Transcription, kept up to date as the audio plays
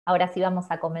Ahora sí vamos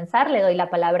a comenzar. Le doy la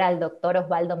palabra al doctor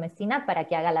Osvaldo Messina para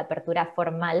que haga la apertura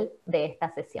formal de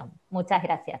esta sesión. Muchas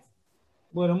gracias.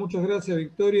 Bueno, muchas gracias,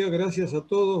 Victoria. Gracias a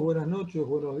todos. Buenas noches,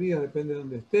 buenos días, depende de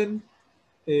donde estén.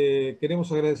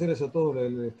 Queremos agradecerles a todos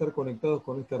el estar conectados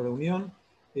con esta reunión.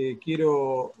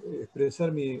 Quiero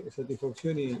expresar mi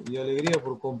satisfacción y alegría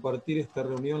por compartir esta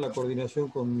reunión, la coordinación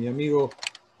con mi amigo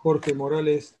Jorge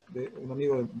Morales, un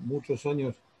amigo de muchos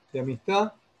años de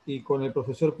amistad, y con el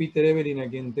profesor Peter Ebeling, a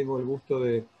quien tengo el gusto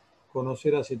de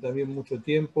conocer hace también mucho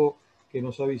tiempo, que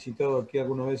nos ha visitado aquí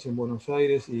alguna vez en Buenos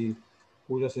Aires y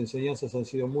cuyas enseñanzas han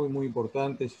sido muy, muy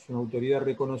importantes. Es una autoridad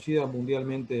reconocida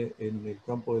mundialmente en el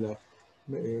campo de la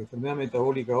enfermedad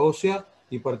metabólica ósea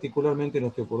y particularmente en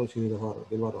osteoporosis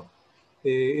del varón.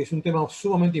 Es un tema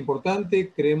sumamente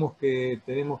importante. Creemos que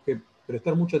tenemos que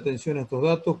prestar mucha atención a estos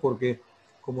datos porque,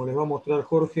 como les va a mostrar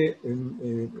Jorge,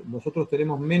 nosotros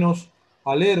tenemos menos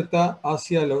alerta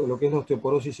hacia lo que es la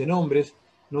osteoporosis en hombres.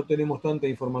 No tenemos tanta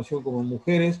información como en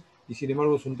mujeres y, sin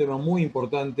embargo, es un tema muy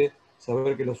importante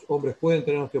saber que los hombres pueden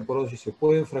tener osteoporosis, se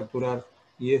pueden fracturar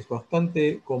y es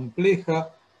bastante compleja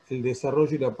el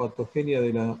desarrollo y la patogenia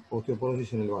de la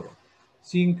osteoporosis en el varón.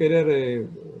 Sin querer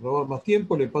robar más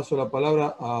tiempo, le paso la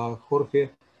palabra a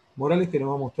Jorge Morales, que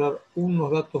nos va a mostrar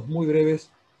unos datos muy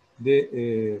breves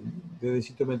de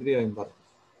densitometría en varones.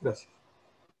 Gracias.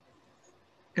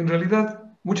 En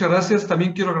realidad, muchas gracias.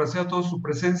 También quiero agradecer a todos su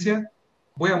presencia.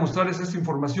 Voy a mostrarles esta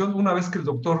información una vez que el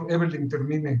doctor Ebeling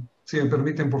termine, si me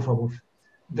permiten, por favor.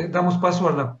 Damos paso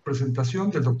a la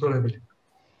presentación del doctor Ebeling.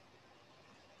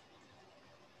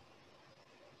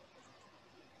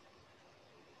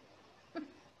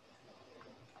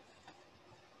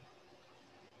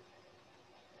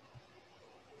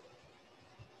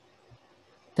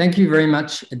 Thank you very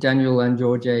much, Daniel and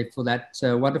Jorge, for that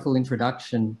wonderful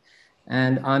introduction.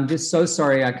 And I'm just so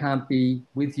sorry I can't be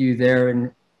with you there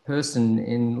in person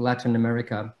in Latin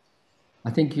America.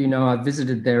 I think you know I've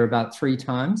visited there about 3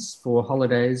 times for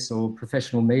holidays or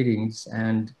professional meetings,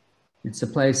 and it's a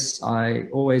place I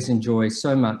always enjoy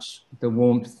so much. The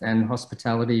warmth and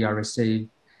hospitality I receive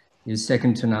is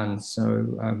second to none.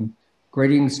 So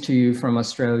greetings to you from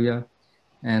Australia,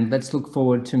 and let's look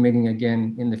forward to meeting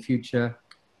again in the future.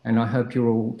 And I hope you're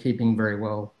all keeping very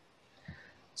well.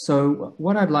 So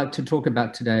what I'd like to talk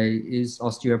about today is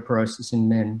osteoporosis in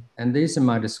men, and these are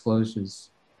my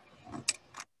disclosures.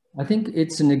 I think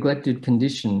it's a neglected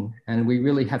condition, and we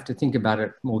really have to think about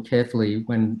it more carefully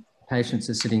when patients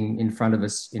are sitting in front of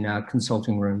us in our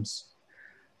consulting rooms.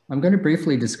 I'm going to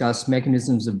briefly discuss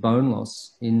mechanisms of bone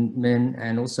loss in men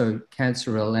and also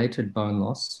cancer-related bone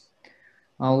loss.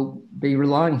 I'll be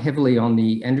relying heavily on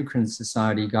the Endocrine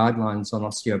Society guidelines on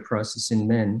osteoporosis in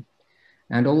men,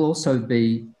 and I'll also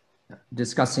be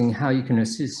discussing how you can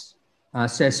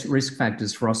assess risk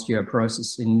factors for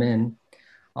osteoporosis in men.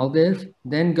 I'll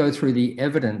then go through the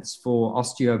evidence for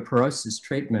osteoporosis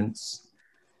treatments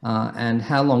and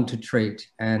how long to treat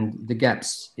and the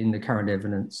gaps in the current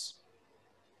evidence.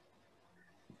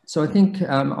 So I think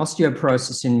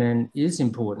osteoporosis in men is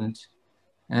important,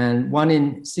 and 1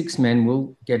 in 6 men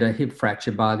will get a hip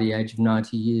fracture by the age of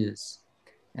 90 years,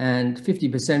 and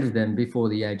 50% of them before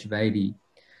the age of 80.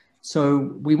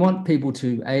 So we want people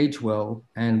to age well,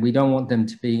 and we don't want them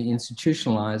to be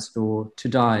institutionalized or to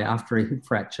die after a hip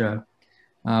fracture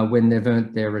when they've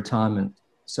earned their retirement.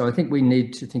 So I think we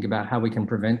need to think about how we can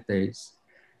prevent these.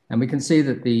 And we can see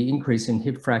that the increase in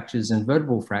hip fractures and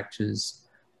vertebral fractures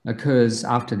occurs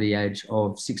after the age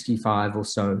of 65 or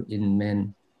so in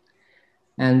men.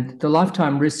 And the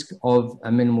lifetime risk of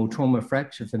a minimal trauma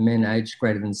fracture for men aged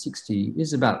greater than 60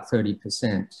 is about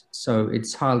 30%. So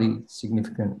it's highly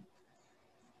significant.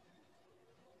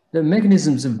 The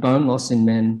mechanisms of bone loss in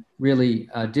men really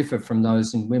differ from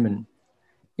those in women.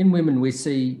 In women, we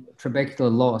see trabecular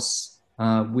loss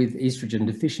with estrogen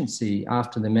deficiency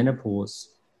after the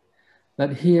menopause.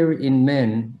 But here in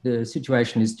men, the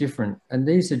situation is different. And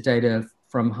these are data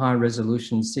from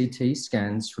high-resolution CT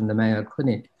scans from the Mayo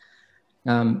Clinic,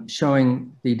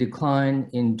 showing the decline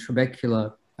in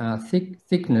trabecular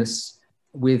thickness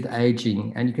with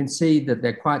aging. And you can see that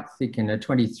they're quite thick in a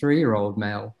 23-year-old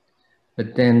male,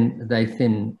 but then they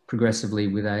thin progressively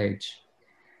with age.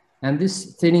 And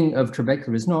this thinning of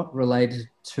trabecula is not related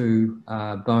to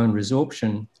bone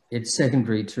resorption. It's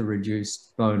secondary to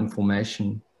reduced bone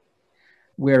formation,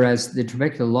 whereas the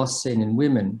trabecular loss seen in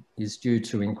women is due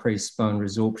to increased bone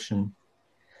resorption.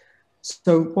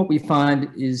 So what we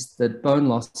find is that bone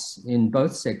loss in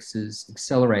both sexes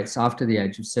accelerates after the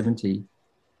age of 70.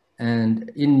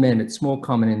 And in men, it's more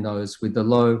common in those with the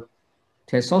low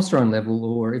testosterone level,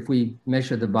 or if we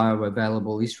measure the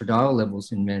bioavailable estradiol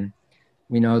levels in men,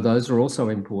 we know those are also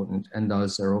important and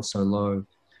those are also low.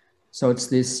 So it's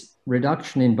this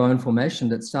reduction in bone formation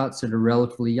that starts at a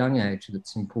relatively young age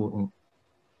that's important.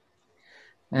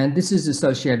 And this is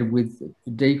associated with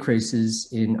decreases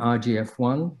in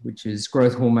IGF-1, which is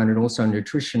growth hormone and also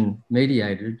nutrition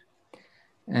mediated.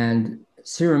 And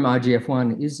serum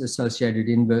IGF-1 is associated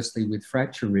inversely with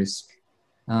fracture risk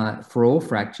for all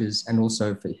fractures and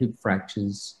also for hip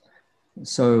fractures.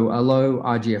 So a low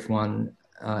IGF-1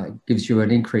 gives you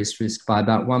an increased risk by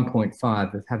about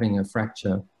 1.5 of having a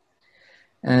fracture.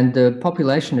 And the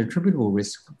population attributable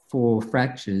risk for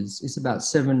fractures is about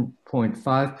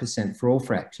 7.5% for all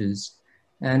fractures,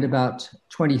 and about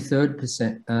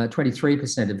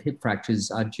 23% of hip fractures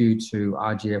are due to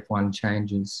IGF-1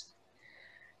 changes.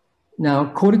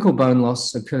 Now, cortical bone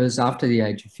loss occurs after the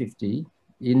age of 50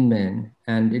 in men,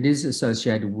 and it is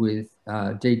associated with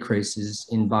decreases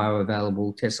in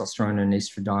bioavailable testosterone and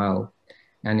estradiol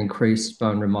and increased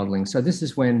bone remodeling. So this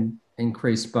is when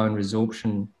increased bone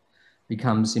resorption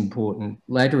becomes important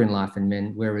later in life in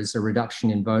men, whereas a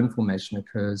reduction in bone formation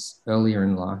occurs earlier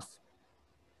in life.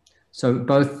 So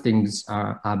both things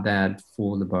are bad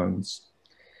for the bones.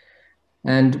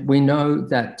 And we know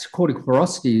that cortical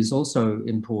porosity is also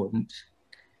important.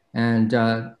 And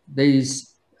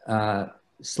these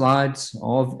slides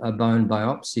of a bone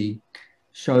biopsy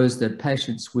shows that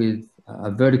patients with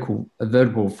a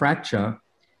vertebral fracture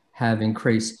have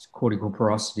increased cortical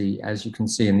porosity, as you can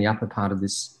see in the upper part of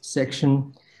this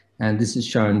section. And this is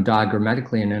shown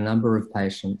diagrammatically in a number of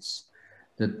patients,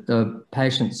 that the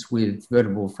patients with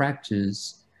vertebral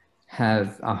fractures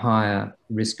have a higher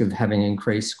risk of having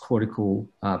increased cortical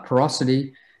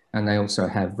porosity, and they also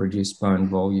have reduced bone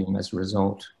volume as a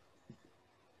result.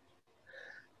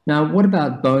 Now, what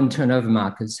about bone turnover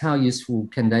markers? How useful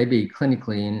can they be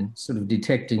clinically in sort of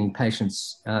detecting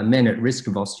patients, men at risk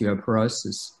of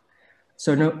osteoporosis?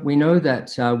 So we know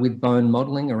that with bone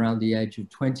modeling around the age of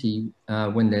 20,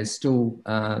 when there's still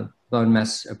bone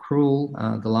mass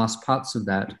accrual, the last parts of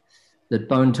that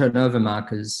bone turnover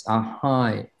markers are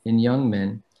high in young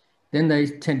men. Then they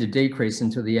tend to decrease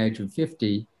until the age of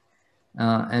 50,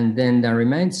 and then they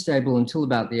remain stable until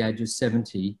about the age of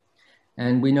 70.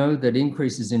 And we know that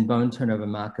increases in bone turnover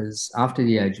markers after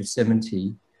the age of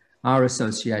 70 are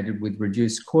associated with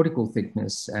reduced cortical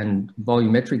thickness and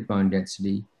volumetric bone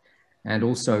density, and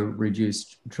also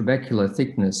reduced trabecular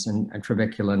thickness and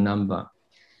trabecular number.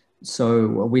 So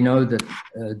we know that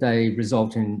they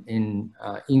result in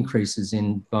increases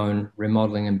in bone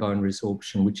remodeling and bone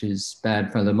resorption, which is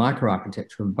bad for the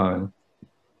microarchitecture of bone.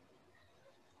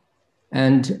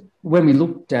 And when we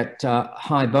looked at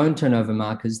high bone turnover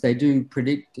markers, they do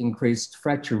predict increased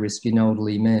fracture risk in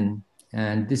elderly men.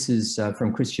 And this is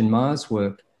from Christian Meyer's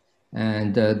work.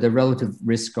 And the relative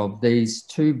risk of these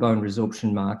two bone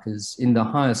resorption markers in the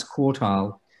highest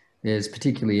quartile, there's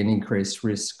particularly an increased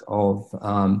risk of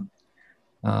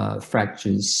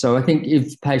fractures. So I think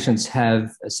if patients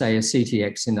have, say, a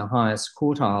CTX in the highest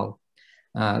quartile,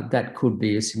 that could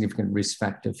be a significant risk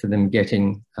factor for them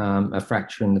getting a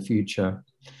fracture in the future.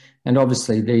 And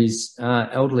obviously these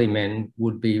elderly men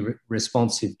would be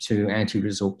responsive to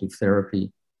anti-resorptive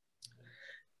therapy.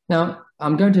 Now,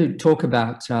 I'm going to talk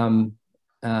about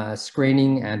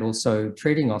screening and also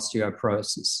treating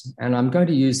osteoporosis. And I'm going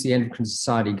to use the Endocrine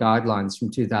Society guidelines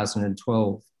from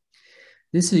 2012.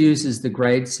 This uses the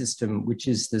grade system, which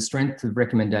is the strength of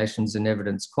recommendations and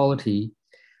evidence quality.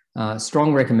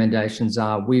 Strong recommendations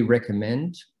are we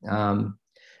recommend,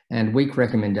 and weak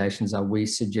recommendations are we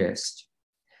suggest.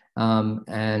 There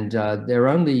are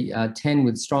only 10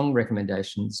 with strong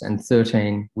recommendations and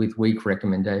 13 with weak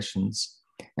recommendations.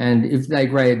 And if they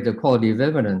grade the quality of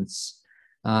evidence,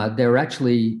 there are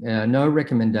actually no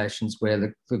recommendations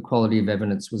where the quality of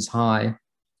evidence was high.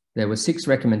 There were 6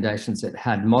 recommendations that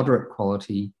had moderate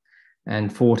quality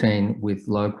and 14 with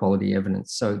low quality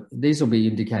evidence. So these will be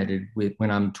indicated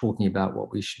when I'm talking about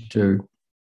what we should do.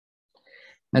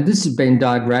 And this has been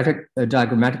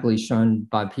diagrammatically shown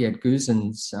by Piet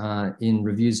Goosens in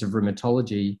Reviews of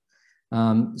Rheumatology.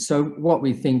 So what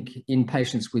we think in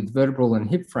patients with vertebral and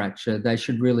hip fracture, they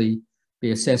should really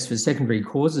be assessed for secondary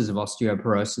causes of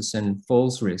osteoporosis and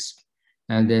falls risk.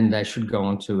 And then they should go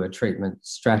on to a treatment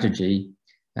strategy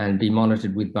and be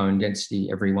monitored with bone density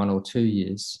every 1 or 2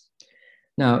 years.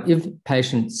 Now, if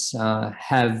patients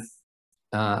have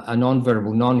a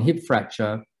non-vertebral, non-hip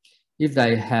fracture, if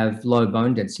they have low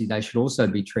bone density, they should also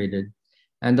be treated.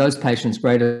 And those patients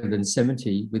greater than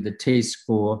 70 with a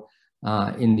T-score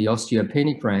in the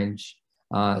osteopenic range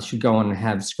should go on and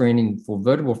have screening for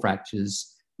vertebral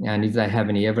fractures. And if they have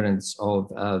any evidence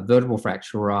of a vertebral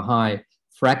fracture or a high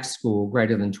FRAX score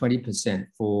greater than 20%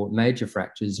 for major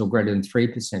fractures or greater than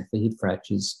 3% for hip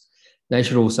fractures, they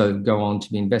should also go on to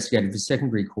be investigated for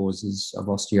secondary causes of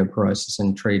osteoporosis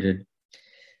and treated.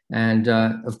 And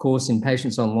of course, in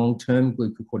patients on long-term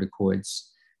glucocorticoids,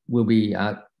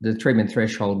 the treatment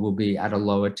threshold will be at a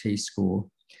lower T-score.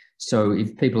 So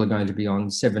if people are going to be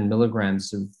on 7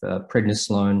 milligrams of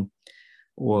prednisolone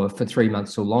or for 3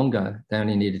 months or longer, they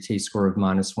only need a T-score of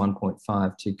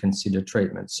 -1.5 to consider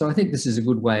treatment. So I think this is a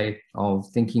good way of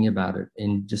thinking about it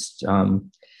in just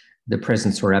the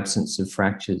presence or absence of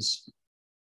fractures.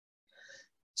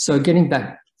 So getting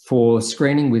back for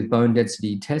screening with bone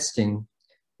density testing,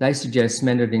 they suggest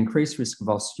men at increased risk of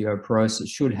osteoporosis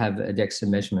should have a DEXA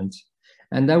measurement.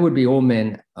 And that would be all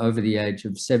men over the age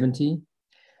of 70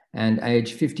 and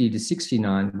age 50 to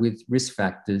 69 with risk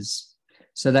factors.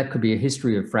 So that could be a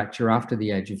history of fracture after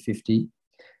the age of 50,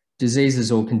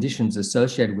 diseases or conditions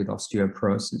associated with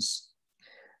osteoporosis,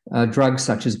 drugs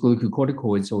such as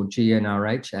glucocorticoids or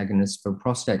GnRH agonists for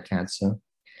prostate cancer,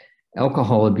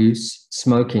 alcohol abuse,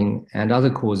 smoking, and other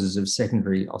causes of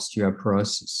secondary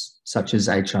osteoporosis, such as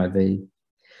HIV.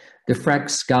 The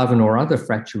FRAX, Garvin, or other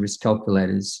fracture risk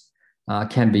calculators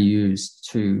can be used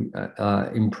to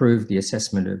improve the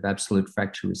assessment of absolute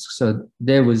fracture risk. So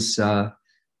there was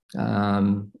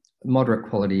moderate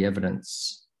quality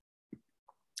evidence.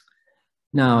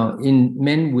 Now, in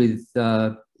men with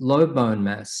low bone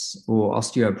mass or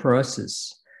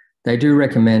osteoporosis, they do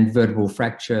recommend vertebral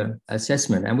fracture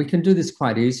assessment. And we can do this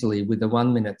quite easily with a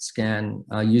 1-minute scan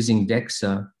using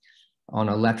DEXA on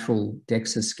a lateral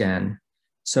DEXA scan.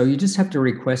 So you just have to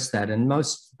request that. And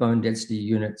most bone density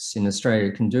units in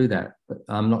Australia can do that. But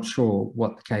I'm not sure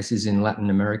what the case is in Latin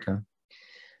America.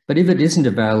 But if it isn't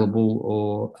available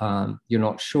or you're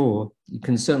not sure, you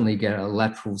can certainly get a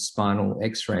lateral spinal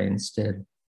X-ray instead.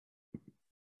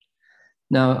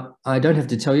 Now, I don't have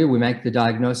to tell you, we make the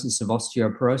diagnosis of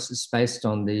osteoporosis based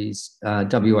on these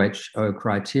WHO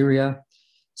criteria.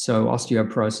 So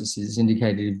osteoporosis is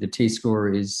indicated if the T-score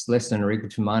is less than or equal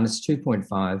to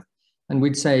 -2.5. And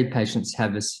we'd say patients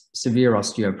have a severe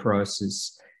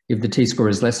osteoporosis if the T-score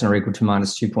is less than or equal to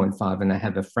 -2.5 and they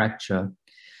have a fracture.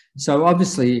 So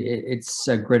obviously it's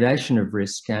a gradation of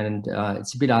risk, and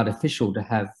it's a bit artificial to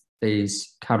have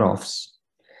these cutoffs.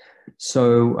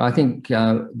 So I think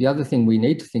the other thing we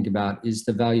need to think about is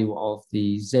the value of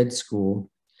the Z-score.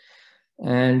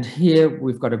 And here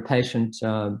we've got a patient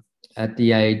at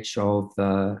the age of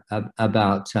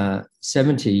about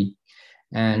 70,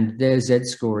 and their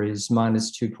Z-score is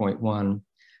 -2.1.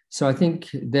 So I think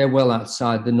they're well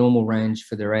outside the normal range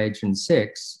for their age and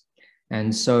sex.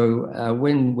 And so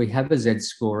when we have a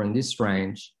Z-score in this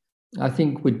range, I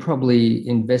think we'd probably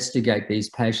investigate these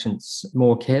patients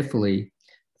more carefully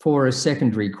for a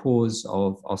secondary cause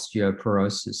of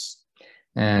osteoporosis.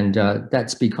 And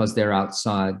that's because they're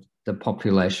outside the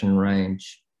population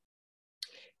range.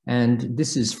 And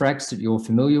this is FRAX that you're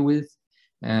familiar with.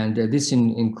 And this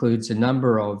includes a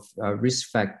number of risk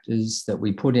factors that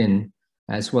we put in,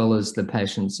 as well as the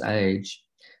patient's age.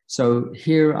 So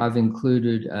here I've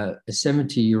included a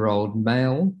 70-year-old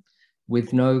male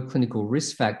with no clinical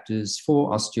risk factors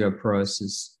for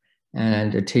osteoporosis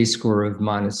and a T-score of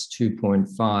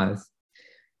 -2.5.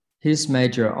 His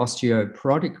major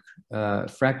osteoporotic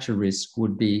fracture risk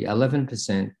would be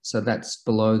 11%, so that's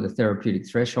below the therapeutic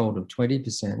threshold of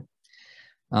 20%.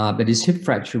 But his hip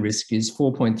fracture risk is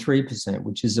 4.3%,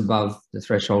 which is above the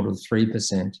threshold of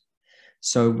 3%.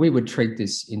 So we would treat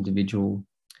this individual.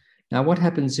 Now, what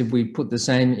happens if we put the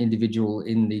same individual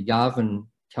in the Garvin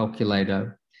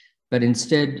calculator, but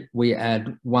instead we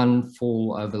add one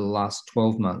fall over the last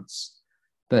 12 months?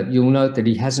 But you'll note that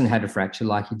he hasn't had a fracture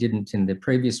like he didn't in the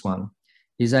previous one.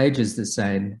 His age is the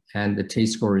same and the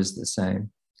T-score is the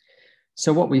same.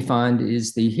 So what we find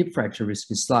is the hip fracture risk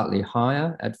is slightly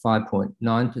higher at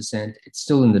 5.9%. It's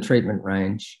still in the treatment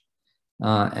range.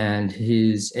 And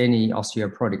his any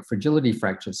osteoporotic fragility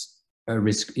fractures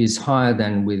risk is higher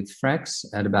than with FRAX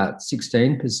at about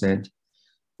 16%.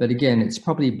 But again, it's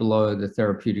probably below the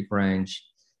therapeutic range.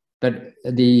 But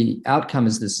the outcome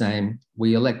is the same.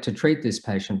 We elect to treat this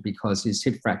patient because his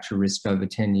hip fracture risk over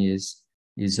 10 years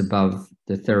is above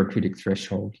the therapeutic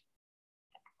threshold.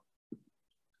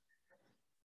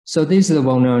 So these are the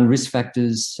well-known risk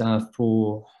factors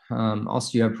for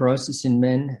osteoporosis in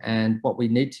men. And what we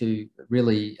need to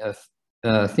really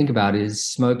think about is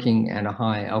smoking and a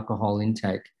high alcohol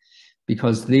intake,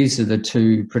 because these are the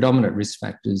two predominant risk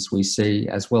factors we see,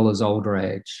 as well as older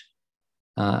age.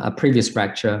 A previous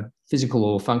fracture, physical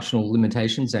or functional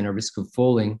limitations and a risk of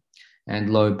falling, and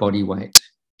low body weight.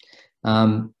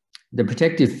 The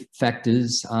protective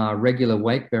factors are regular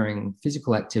weight-bearing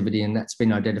physical activity, and that's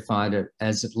been identified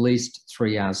as at least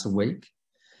 3 hours a week,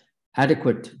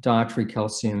 adequate dietary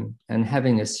calcium, and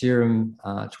having a serum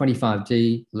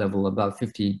 25D level above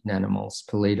 50 nanomoles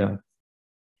per litre.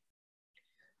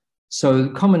 So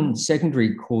common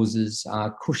secondary causes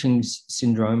are Cushing's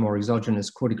syndrome or exogenous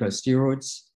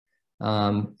corticosteroids,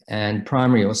 and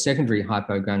primary or secondary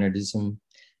hypogonadism,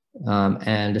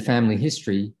 and a family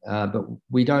history, but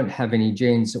we don't have any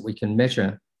genes that we can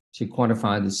measure to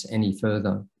quantify this any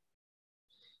further.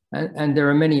 And there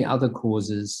are many other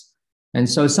causes. And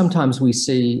so sometimes we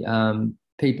see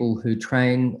people who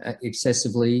train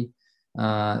excessively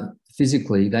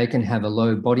physically, they can have a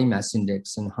low body mass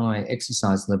index and high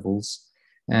exercise levels,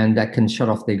 and that can shut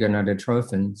off their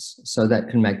gonadotrophins. So that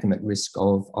can make them at risk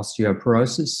of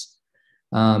osteoporosis.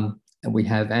 And we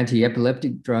have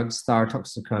anti-epileptic drugs,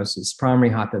 thyrotoxicosis, primary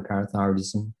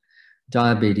hyperparathyroidism,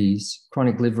 diabetes,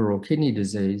 chronic liver or kidney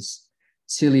disease,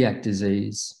 celiac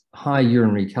disease, high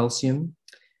urinary calcium,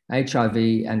 HIV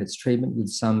and its treatment with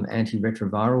some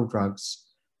antiretroviral drugs,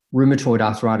 rheumatoid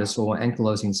arthritis or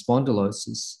ankylosing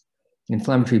spondylosis,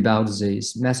 inflammatory bowel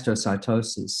disease,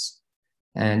 mastocytosis,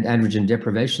 and androgen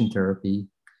deprivation therapy,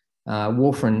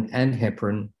 warfarin and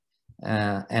heparin,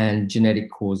 and genetic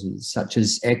causes such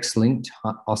as X-linked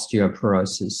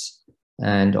osteoporosis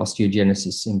and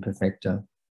osteogenesis imperfecta.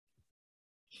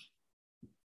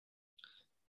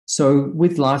 So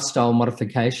with lifestyle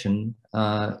modification,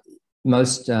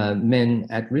 most men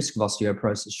at risk of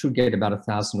osteoporosis should get about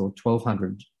 1,000 or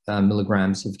 1,200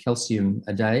 milligrams of calcium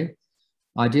a day.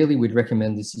 Ideally, we'd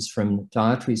recommend this is from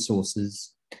dietary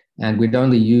sources, and we'd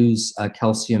only use a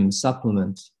calcium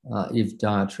supplement if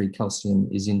dietary calcium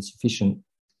is insufficient.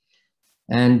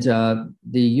 And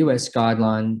the US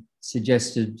guideline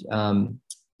suggested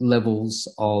levels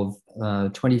of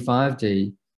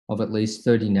 25D of at least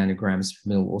 30 nanograms per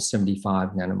mil or 75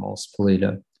 nanomoles per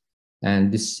litre.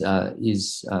 And this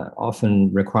is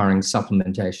often requiring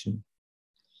supplementation.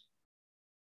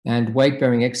 And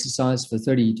weight-bearing exercise for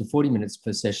 30 to 40 minutes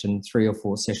per session, 3 or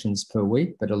 4 sessions per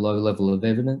week, but a low level of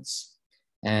evidence,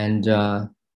 and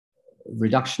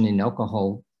reduction in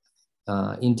alcohol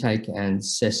intake and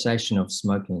cessation of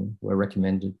smoking were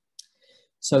recommended.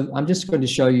 So I'm just going to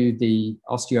show you the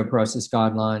osteoporosis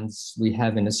guidelines we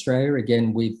have in Australia.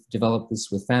 Again, we've developed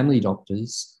this with family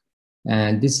doctors,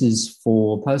 and this is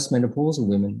for postmenopausal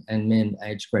women and men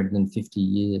aged greater than 50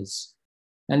 years.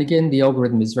 And again, the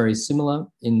algorithm is very similar.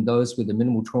 In those with a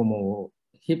minimal trauma or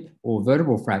hip or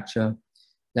vertebral fracture,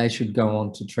 they should go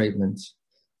on to treatment.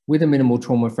 With a minimal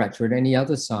trauma fracture at any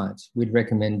other site, we'd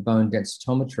recommend bone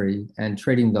densitometry and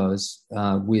treating those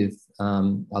with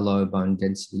a low bone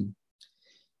density.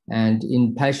 And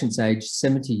in patients aged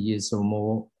 70 years or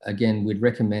more, again, we'd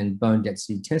recommend bone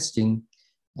density testing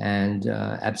and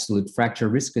absolute fracture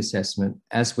risk assessment,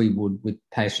 as we would with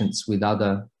patients with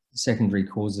other secondary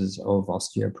causes of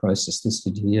osteoporosis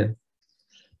listed here.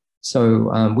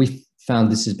 So we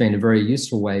found this has been a very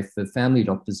useful way for family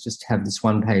doctors just to have this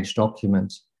one-page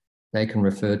document they can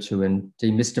refer to and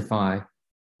demystify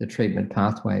the treatment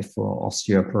pathway for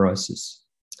osteoporosis.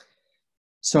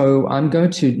 So I'm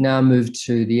going to now move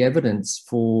to the evidence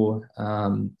for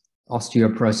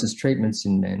osteoporosis treatments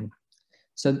in men.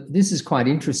 So this is quite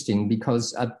interesting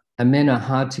because men are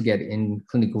hard to get in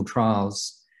clinical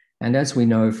trials. And as we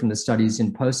know from the studies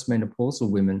in postmenopausal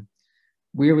women,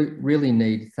 we really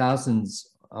need thousands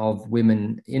of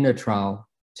women in a trial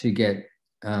to get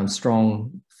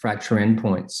strong fracture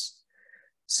endpoints.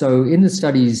 So in the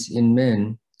studies in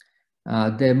men,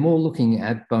 they're more looking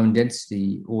at bone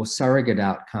density or surrogate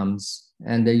outcomes,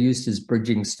 and they're used as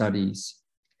bridging studies.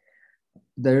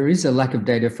 There is a lack of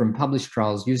data from published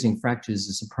trials using fractures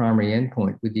as a primary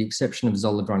endpoint, with the exception of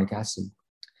zoledronic acid.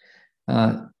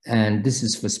 And this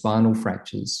is for spinal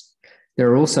fractures. There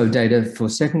are also data for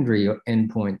secondary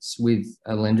endpoints with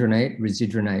alendronate,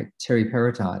 risedronate,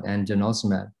 teriparatide, and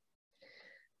denosumab.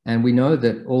 And we know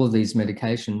that all of these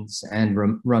medications and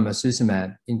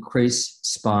romosozumab increase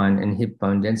spine and hip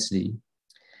bone density,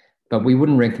 but we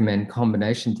wouldn't recommend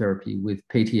combination therapy with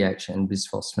PTH and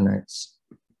bisphosphonates.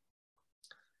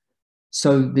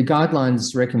 So the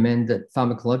guidelines recommend that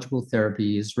pharmacological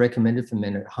therapy is recommended for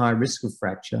men at high risk of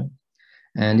fracture.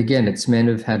 And again, it's men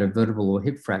who've had a vertebral or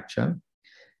hip fracture,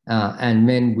 and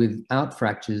men without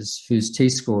fractures whose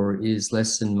T-score is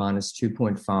less than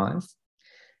 -2.5,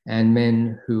 and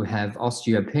men who have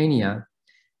osteopenia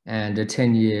and a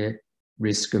 10-year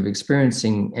risk of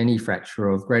experiencing any fracture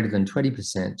of greater than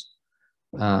 20%,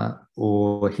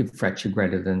 or hip fracture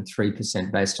greater than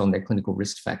 3% based on their clinical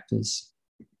risk factors.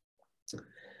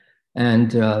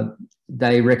 And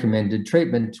they recommended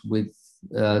treatment with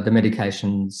the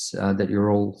medications that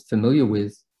you're all familiar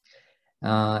with.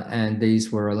 And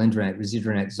these were alendronate,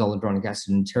 risedronate, zoledronic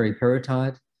acid, and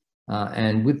teriparatide.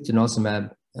 And with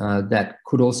denosumab, that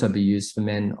could also be used for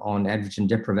men on androgen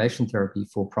deprivation therapy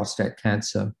for prostate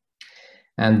cancer.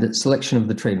 And the selection of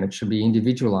the treatment should be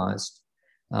individualized.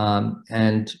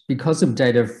 And because of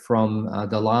data from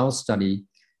the Lyle study,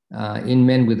 in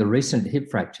men with a recent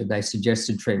hip fracture, they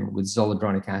suggested treatment with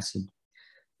zoledronic acid.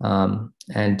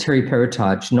 And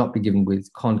teriparatide should not be given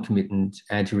with concomitant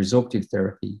anti-resorptive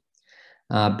therapy.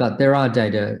 But there are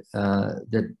data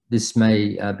that this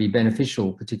may be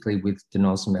beneficial, particularly with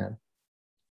denosumab.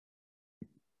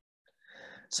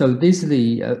 So these are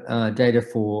the data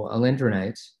for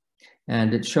alendronate,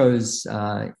 and it shows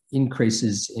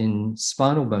increases in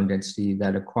spinal bone density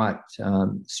that are quite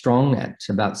strong at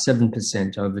about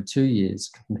 7% over 2 years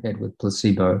compared with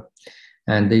placebo,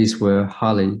 and these were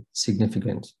highly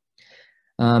significant.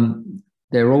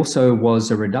 There also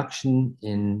was a reduction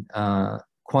in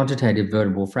quantitative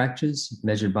vertebral fractures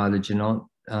measured by the Genant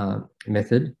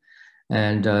method,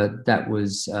 and that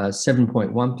was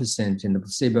 7.1% in the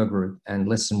placebo group and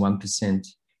less than 1%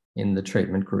 in the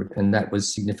treatment group, and that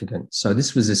was significant. So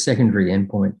this was a secondary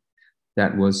endpoint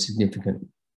that was significant.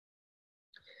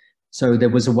 So there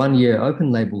was a 1-year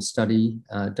open label study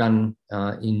done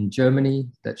in Germany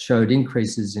that showed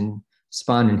increases in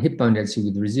spine and hip bone density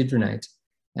with risedronate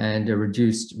and a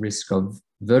reduced risk of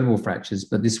vertebral fractures,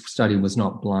 but this study was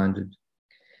not blinded.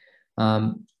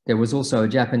 There was also a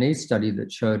Japanese study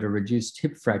that showed a reduced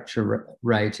hip fracture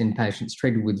rate in patients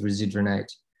treated with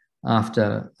risedronate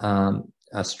after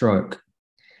a stroke.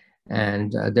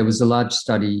 And there was a large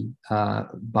study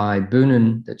by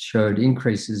Boonen that showed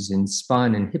increases in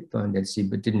spine and hip bone density,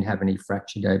 but didn't have any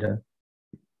fracture data.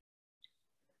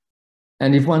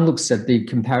 And if one looks at the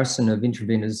comparison of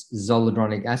intravenous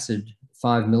zoledronic acid,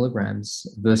 5 milligrams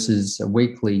versus a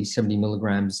weekly 70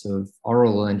 milligrams of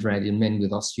oral alendronate in men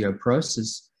with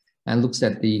osteoporosis, and looks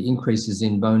at the increases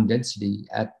in bone density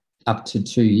at up to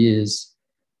 2 years,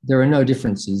 there are no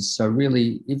differences. So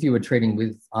really, if you were treating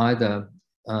with either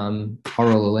oral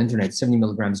alendronate, 70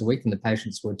 milligrams a week, and the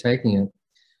patients were taking it,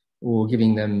 or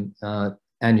giving them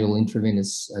annual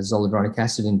intravenous zoledronic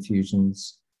acid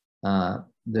infusions,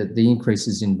 the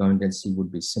increases in bone density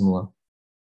would be similar.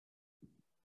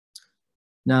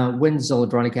 Now, when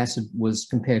zoledronic acid was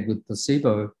compared with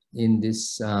placebo in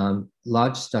this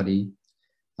large study,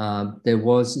 there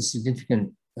was a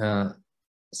significant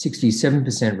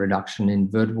 67% reduction in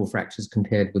vertebral fractures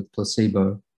compared with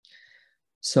placebo.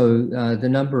 So the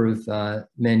number of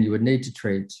men you would need to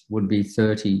treat would be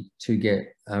 30 to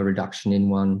get a reduction in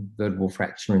 1 vertebral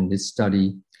fracture in this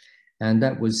study. And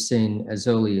that was seen as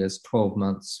early as 12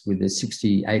 months with a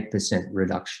 68%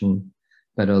 reduction,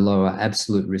 but a lower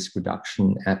absolute risk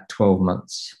reduction at 12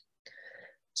 months.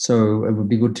 So it would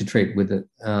be good to treat with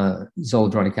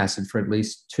zoledronic acid for at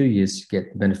least 2 years to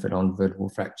get the benefit on vertebral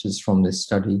fractures from this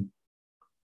study.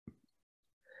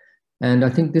 And I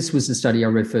think this was the study I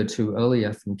referred to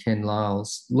earlier from Ken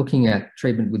Lyles, looking at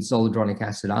treatment with zoledronic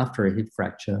acid after a hip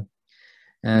fracture.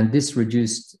 And this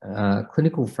reduced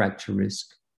clinical fracture risk,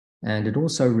 and it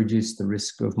also reduced the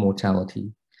risk of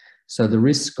mortality. So the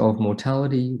risk of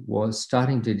mortality was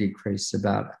starting to decrease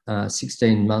about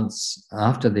 16 months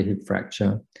after the hip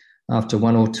fracture, after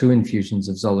 1 or 2 infusions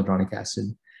of zoledronic acid.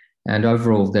 And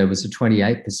overall, there was a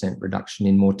 28% reduction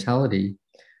in mortality,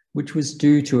 which was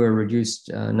due to a reduced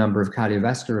number of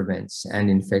cardiovascular events and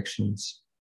infections.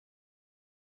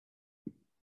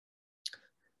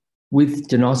 With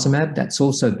denosumab, that's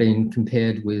also been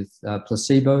compared with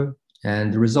placebo,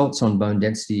 and the results on bone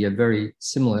density are very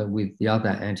similar with the other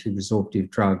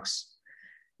anti-resorptive drugs.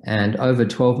 And over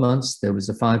 12 months, there was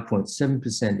a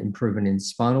 5.7% improvement in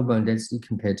spinal bone density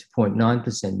compared to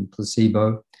 0.9% in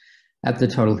placebo. At the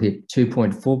total hip,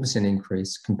 2.4%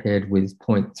 increase compared with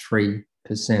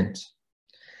 0.3%.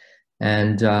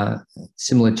 And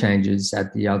similar changes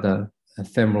at the other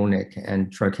femoral neck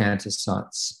and trochanter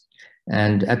sites.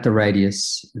 And at the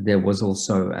radius, there was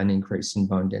also an increase in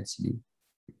bone density.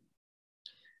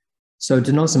 So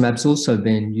denosumab's also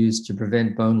been used to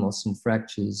prevent bone loss and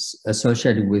fractures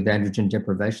associated with androgen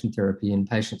deprivation therapy in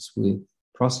patients with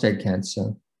prostate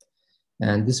cancer.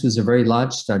 And this was a very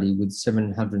large study with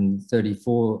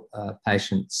 734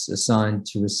 patients assigned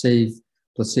to receive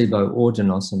placebo or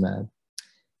denosumab,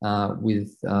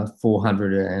 with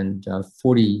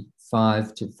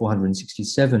 445 to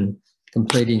 467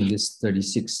 completing this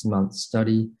 36-month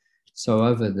study. So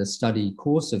over the study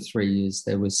course of 3 years,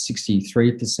 there was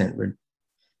 63%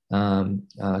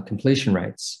 completion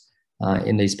rates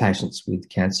in these patients with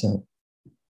cancer.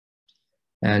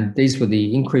 And these were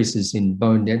the increases in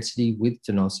bone density with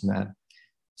denosumab.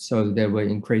 So there were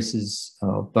increases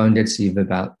of bone density of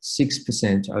about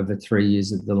 6% over 3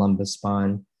 years at the lumbar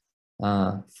spine,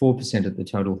 4% at the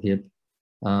total hip,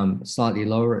 slightly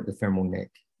lower at the femoral neck,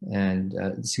 and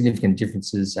significant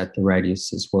differences at the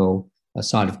radius as well, a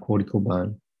site of cortical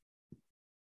bone.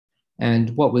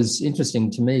 And what was interesting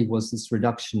to me was this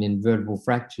reduction in vertebral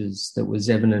fractures that was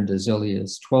evident as early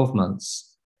as 12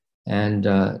 months and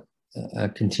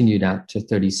continued out to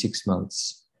 36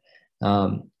 months.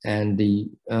 And the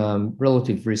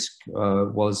relative risk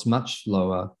was much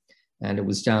lower, and it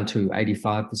was down to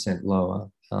 85% lower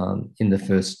in the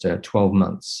first 12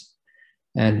 months.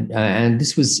 And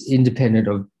this was independent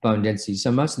of bone density.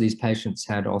 So most of these patients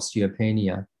had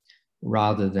osteopenia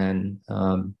rather than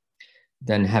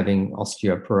having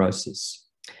osteoporosis.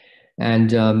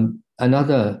 And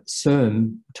another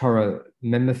SERM,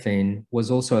 toromemifene,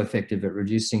 was also effective at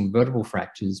reducing vertebral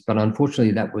fractures, but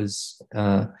unfortunately that was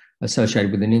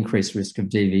associated with an increased risk of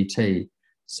DVT.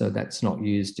 So that's not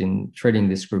used in treating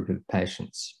this group of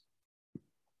patients.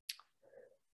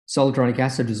 Zoledronic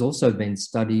acid has also been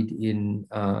studied in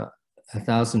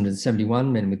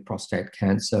 1,071 men with prostate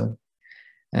cancer,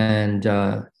 and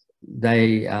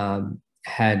they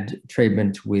had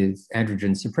treatment with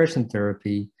androgen suppression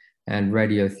therapy and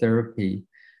radiotherapy,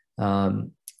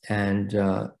 and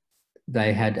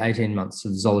they had 18 months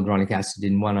of zoledronic acid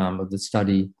in one arm of the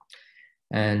study.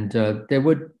 And there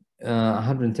were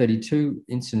 132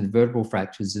 incident vertebral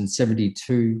fractures and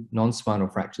 72 non-spinal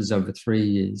fractures over 3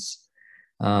 years.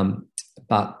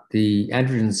 But the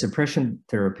androgen suppression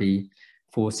therapy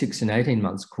for 6 and 18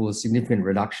 months caused significant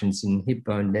reductions in hip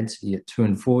bone density at 2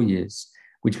 and 4 years,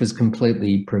 which was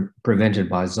completely prevented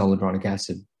by zoledronic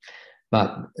acid.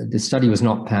 But the study was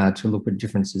not powered to look at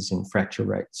differences in fracture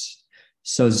rates.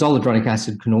 So zoledronic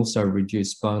acid can also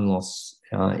reduce bone loss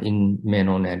in men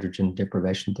on androgen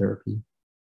deprivation therapy.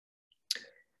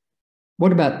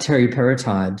 What about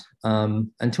teriparatide?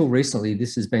 Until recently,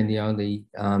 this has been the only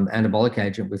anabolic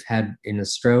agent we've had in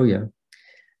Australia.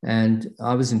 And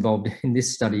I was involved in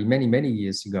this study many, many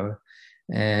years ago.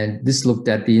 And this looked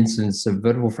at the incidence of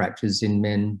vertebral fractures in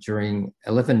men during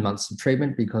 11 months of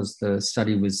treatment, because the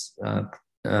study was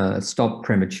stopped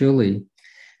prematurely,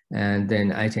 and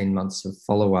then 18 months of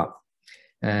follow-up.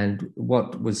 And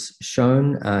what was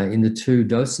shown in the 2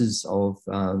 doses of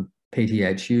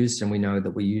PTH used, and we know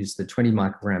that we use the 20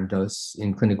 microgram dose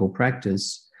in clinical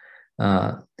practice,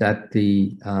 that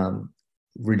the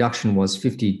reduction was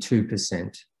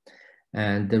 52%.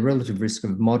 And the relative risk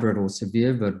of moderate or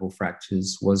severe vertebral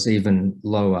fractures was even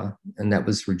lower, and that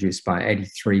was reduced by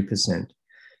 83%.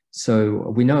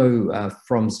 So we know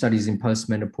from studies in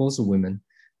postmenopausal women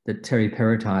that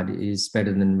teriparatide is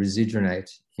better than risedronate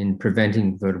in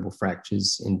preventing vertebral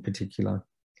fractures in particular.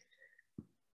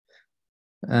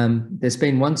 There's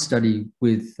been one study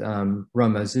with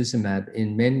romosozumab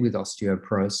in men with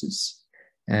osteoporosis.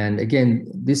 And again,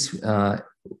 this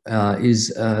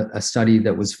is a study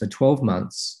that was for 12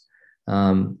 months,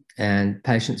 and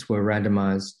patients were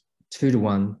randomized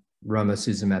 2-to-1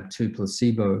 romosozumab to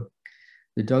placebo.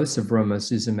 The dose of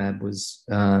romosozumab was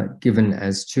given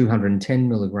as 210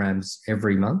 milligrams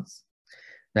every month.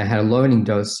 They had a loading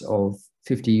dose of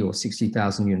 50 or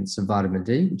 60,000 units of vitamin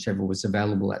D, whichever was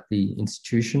available at the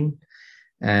institution,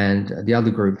 and the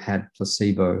other group had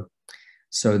placebo.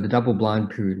 So the double-blind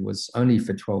period was only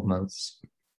for 12 months.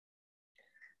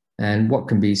 And what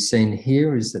can be seen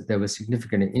here is that there were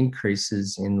significant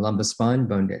increases in lumbar spine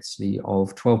bone density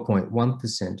of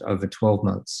 12.1% over 12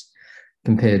 months,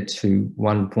 compared to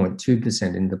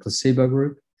 1.2% in the placebo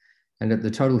group. And at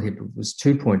the total hip, it was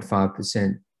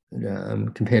 2.5%,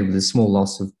 compared with a small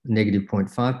loss of negative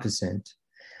 0.5%.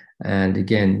 And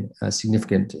again, a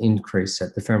significant increase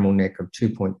at the femoral neck of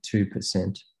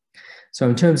 2.2%. So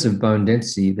in terms of bone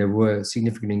density, there were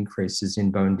significant increases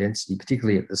in bone density,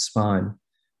 particularly at the spine,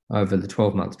 over the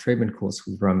 12-month treatment course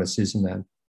with romosozumab.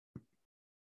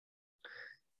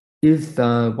 If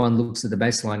one looks at the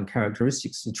baseline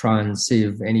characteristics to try and see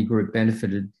if any group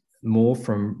benefited more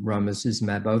from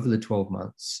romosozumab over the 12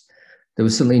 months, there were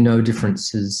certainly no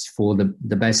differences for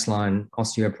the baseline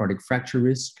osteoporotic fracture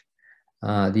risk,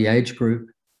 the age group,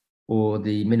 or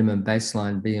the minimum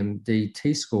baseline BMD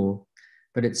T-score,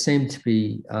 but it seemed to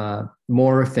be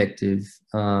more effective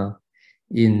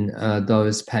in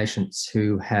those patients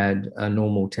who had a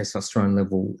normal testosterone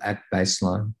level at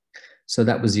baseline. So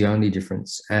that was the only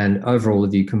difference. And overall,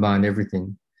 if you combine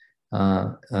everything,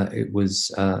 it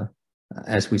was,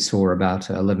 as we saw, about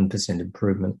 11%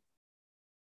 improvement.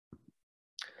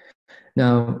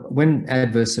 Now, when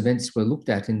adverse events were looked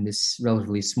at in this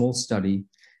relatively small study,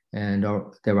 and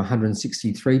there were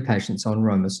 163 patients on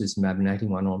romosozumab and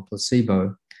 81 on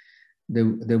placebo,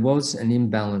 there was an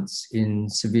imbalance in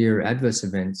severe adverse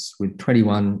events with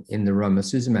 21 in the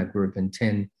romosozumab group and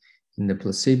 10 in the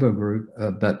placebo group,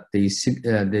 but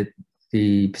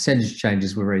the percentage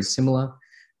changes were very similar.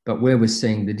 But where we're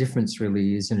seeing the difference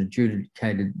really is in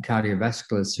adjudicated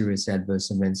cardiovascular serious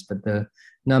adverse events, but the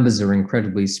numbers are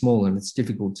incredibly small, and it's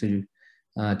difficult to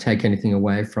take anything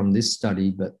away from this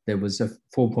study, but there was a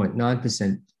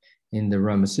 4.9% in the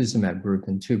romosozumab group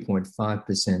and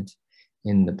 2.5%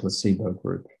 in the placebo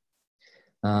group.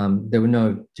 There were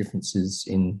no differences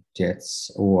in deaths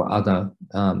or other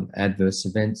adverse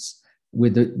events,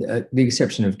 with the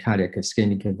exception of cardiac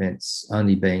ischemic events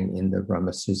only being in the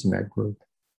romosozumab group.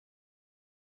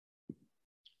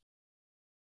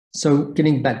 So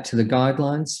getting back to the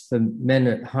guidelines, for men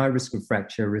at high risk of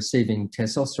fracture receiving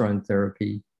testosterone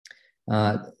therapy,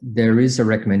 there is a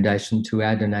recommendation to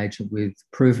add an agent with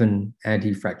proven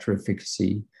anti-fracture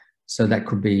efficacy. So that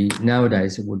could be,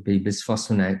 nowadays, it would be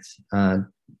bisphosphonate,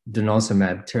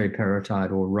 denosumab,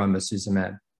 teriparatide, or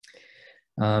romosozumab.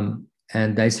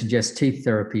 And they suggest teeth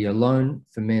therapy alone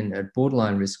for men at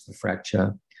borderline risk for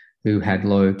fracture who had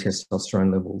low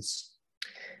testosterone levels.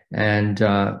 And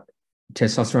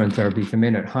testosterone therapy for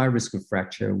men at high risk of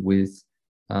fracture with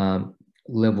low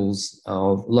levels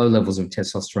of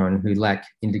testosterone who lack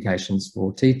indications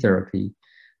for teeth therapy,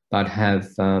 but have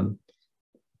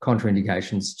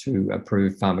contraindications to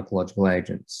approved pharmacological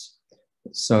agents.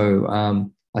 So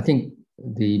I think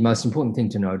the most important thing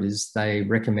to note is they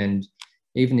recommend,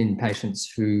 even in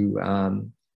patients who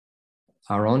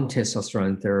are on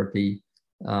testosterone therapy,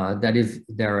 that if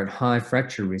they're at high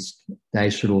fracture risk, they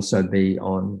should also be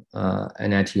on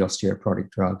an anti-osteoporotic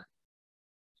drug.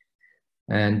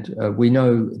 And we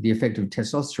know the effect of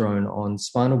testosterone on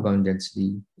spinal bone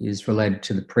density is related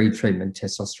to the pre-treatment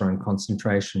testosterone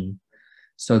concentration.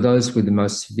 So those with the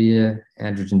most severe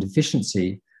androgen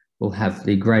deficiency will have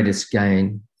the greatest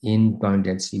gain in bone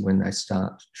density when they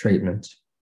start treatment.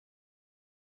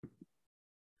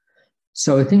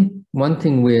 So I think one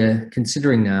thing we're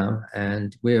considering now,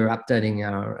 and we're updating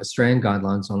our Australian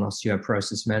guidelines on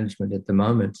osteoporosis management at the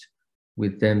moment,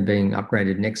 with them being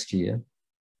upgraded next year.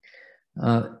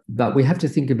 But we have to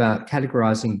think about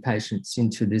categorizing patients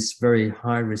into this very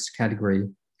high-risk category.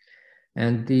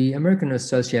 And the American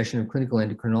Association of Clinical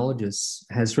Endocrinologists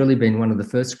has really been one of the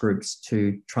first groups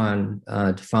to try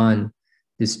and define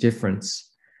this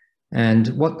difference. And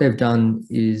what they've done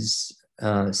is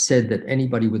said that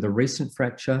anybody with a recent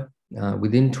fracture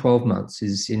within 12 months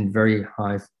is in very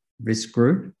high risk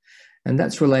group. And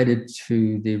that's related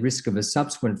to the risk of a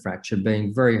subsequent fracture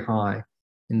being very high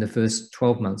in the first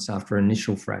 12 months after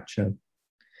initial fracture.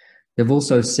 They've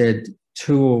also said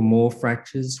 2 or more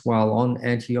fractures while on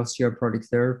anti-osteoporotic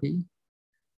therapy,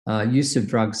 use of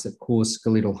drugs that cause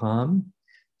skeletal harm.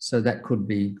 So that could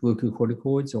be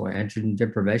glucocorticoids or androgen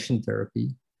deprivation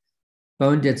therapy,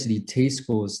 bone density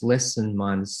T-scores less than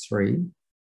 -3,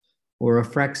 or a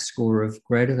FRAX score of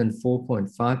greater than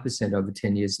 4.5% over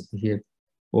 10 years at the hip,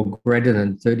 or greater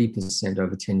than 30%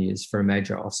 over 10 years for a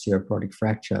major osteoporotic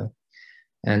fracture,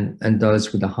 and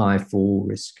those with a high fall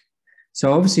risk.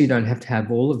 So obviously you don't have to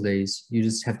have all of these, you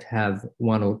just have to have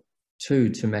 1 or 2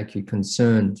 to make you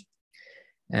concerned.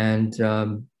 And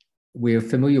we're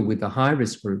familiar with the high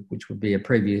risk group, which would be a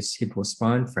previous hip or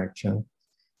spine fracture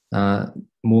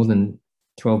more than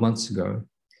 12 months ago,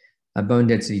 a bone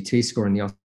density T-score in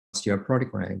the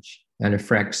osteoporotic range, and a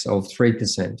FRAX of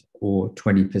 3% or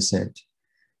 20%.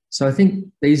 So I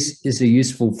think this is a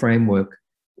useful framework.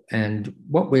 And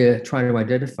what we're trying to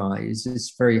identify is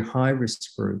this very high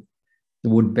risk group that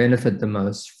would benefit the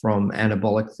most from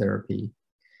anabolic therapy.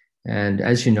 And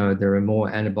as you know, there are more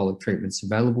anabolic treatments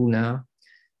available now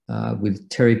with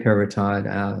teriparatide,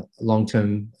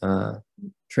 long-term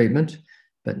treatment,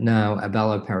 but now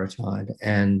abaloparatide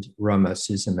and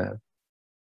romosozumab.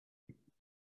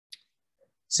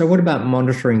 So what about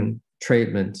monitoring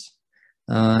treatment?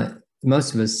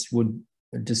 Most of us would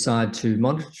decide to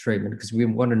monitor treatment because we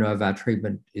want to know if our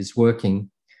treatment is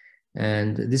working.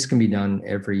 And this can be done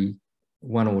every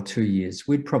 1 or 2 years.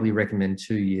 We'd probably recommend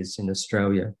 2 years in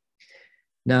Australia.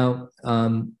 Now,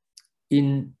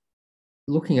 in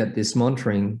looking at this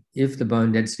monitoring, if the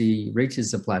bone density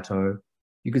reaches a plateau,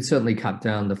 you could certainly cut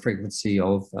down the frequency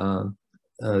of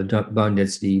bone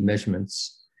density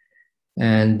measurements.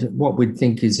 And what we'd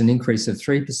think is an increase of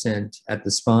 3% at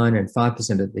the spine and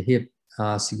 5% at the hip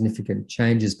are significant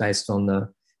changes based on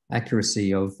the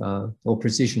accuracy of or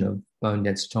precision of bone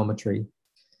densitometry.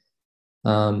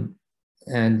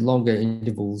 and longer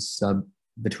intervals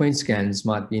between scans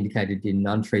might be indicated in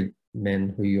untreated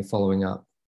men who you're following up.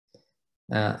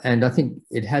 And I think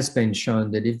it has been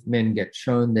shown that if men get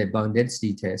shown their bone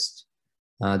density test,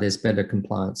 there's better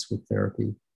compliance with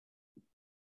therapy.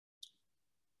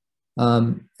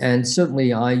 And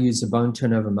certainly I use a bone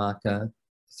turnover marker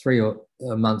 3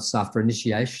 months after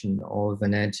initiation of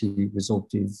an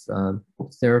anti-resorptive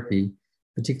therapy,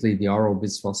 particularly the oral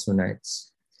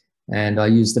bisphosphonates. And I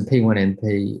use the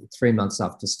P1NP 3 months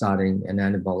after starting an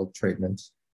anabolic treatment.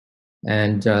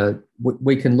 And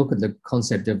we can look at the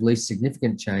concept of least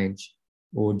significant change,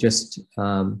 or just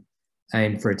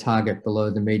aim for a target below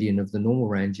the median of the normal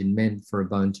range in men for a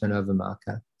bone turnover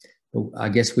marker. But I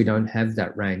guess we don't have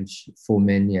that range for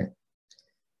men yet.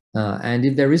 And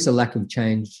if there is a lack of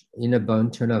change in a bone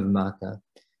turnover marker,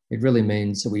 it really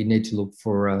means that we need to look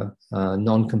for a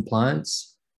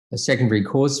non-compliance, a secondary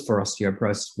cause for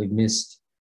osteoporosis we've missed,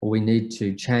 or we need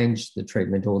to change the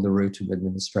treatment or the route of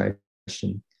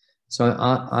administration. So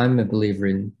I'm a believer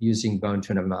in using bone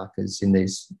turnover markers in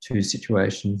these two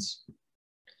situations.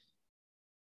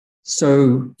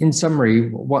 So in summary,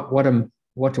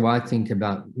 what do I think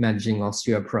about managing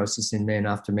osteoporosis in men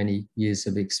after many years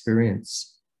of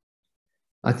experience?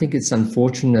 I think it's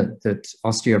unfortunate that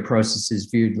osteoporosis is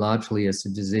viewed largely as a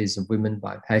disease of women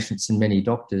by patients and many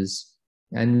doctors,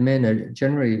 and men are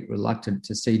generally reluctant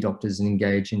to see doctors and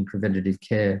engage in preventative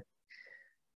care.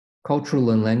 Cultural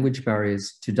and language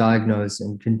barriers to diagnose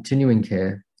and continuing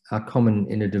care are common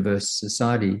in a diverse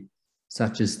society,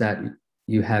 such as that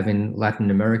you have in Latin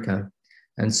America,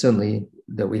 and certainly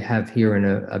that we have here in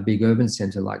a big urban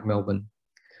centre like Melbourne.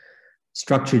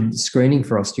 Structured screening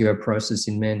for osteoporosis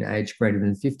in men aged greater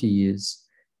than 50 years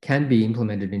can be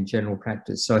implemented in general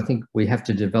practice. So I think we have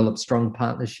to develop strong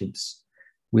partnerships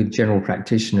with general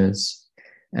practitioners.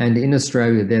 And in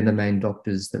Australia, they're the main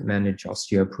doctors that manage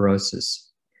osteoporosis,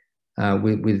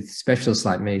 with specialists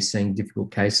like me seeing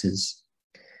difficult cases.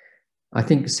 I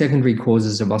think secondary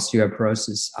causes of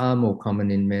osteoporosis are more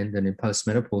common in men than in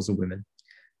postmenopausal women.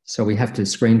 So we have to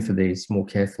screen for these more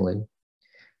carefully.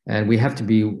 And we have to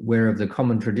be aware of the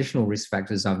common traditional risk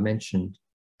factors I've mentioned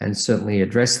and certainly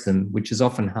address them, which is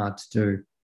often hard to do.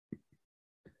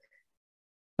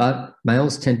 But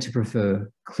males tend to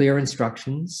prefer clear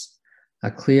instructions,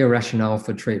 a clear rationale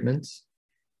for treatment,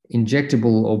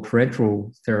 injectable or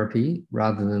parenteral therapy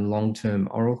rather than long-term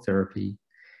oral therapy,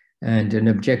 and an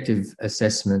objective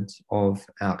assessment of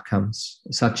outcomes,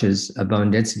 such as a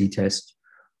bone density test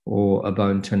or a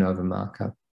bone turnover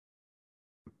marker.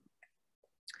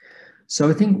 So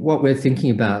I think what we're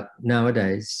thinking about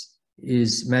nowadays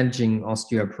is managing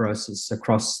osteoporosis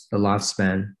across the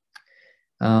lifespan.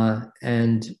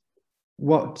 And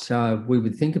what we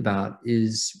would think about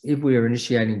is if we are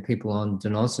initiating people on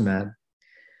denosumab,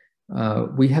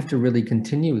 we have to really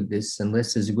continue with this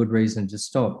unless there's a good reason to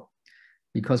stop,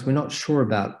 because we're not sure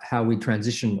about how we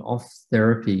transition off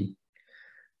therapy.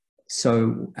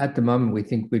 So at the moment, we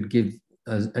think we'd give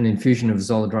an infusion of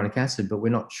zoledronic acid, but we're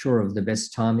not sure of the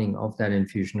best timing of that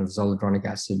infusion of zoledronic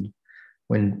acid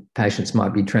when patients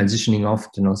might be transitioning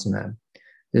off denosumab.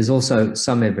 There's also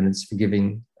some evidence for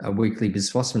giving a weekly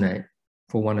bisphosphonate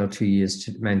for 1 or 2 years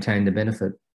to maintain the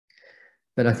benefit.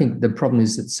 But I think the problem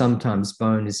is that sometimes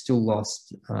bone is still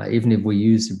lost, even if we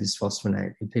use a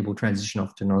bisphosphonate, if people transition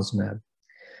off denosumab.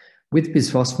 With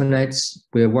bisphosphonates,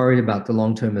 we're worried about the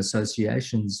long-term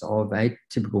associations of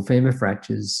atypical femur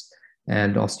fractures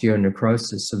and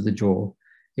osteonecrosis of the jaw.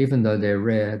 Even though they're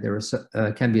rare,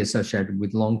 they can be associated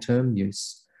with long-term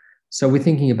use. So we're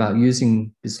thinking about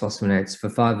using bisphosphonates for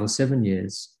 5 or 7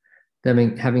 years,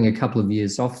 then having a couple of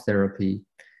years off therapy,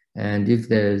 and if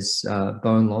there's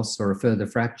bone loss or a further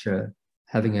fracture,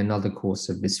 having another course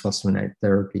of bisphosphonate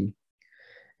therapy.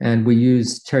 And we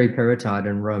use teriparatide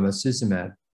and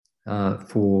romosozumab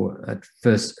for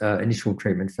first initial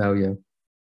treatment failure.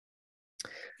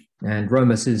 And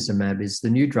romosozumab is the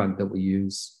new drug that we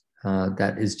use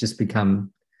that has just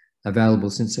become available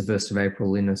since the 1st of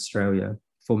April in Australia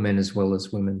for men as well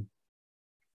as women.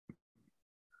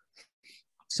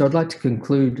 So I'd like to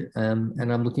conclude,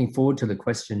 and I'm looking forward to the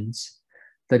questions,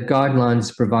 that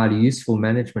guidelines provide a useful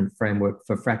management framework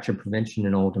for fracture prevention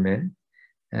in older men,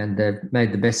 and they've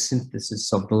made the best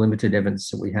synthesis of the limited evidence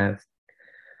that we have.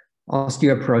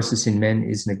 Osteoporosis in men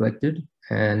is neglected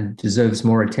and deserves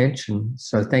more attention,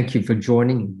 so thank you for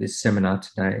joining this seminar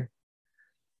today.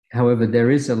 However, there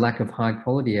is a lack of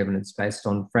high-quality evidence based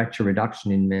on fracture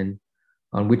reduction in men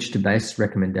on which to base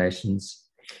recommendations,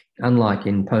 unlike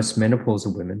in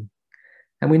postmenopausal women,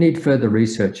 and we need further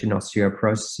research in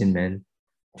osteoporosis in men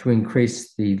to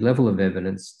increase the level of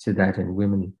evidence to that in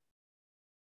women.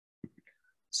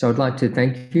 So I'd like to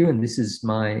thank you, and this is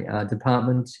my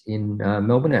department in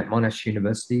Melbourne at Monash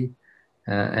University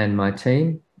and my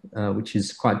team, which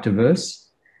is quite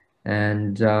diverse.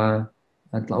 And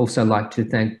I'd also like to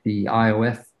thank the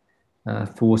IOF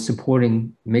for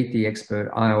supporting Meet the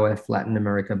Expert IOF Latin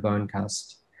America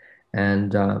BoneCast.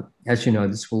 And as you know,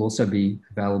 this will also be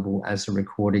available as a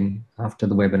recording after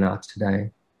the webinar today.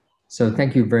 So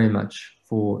thank you very much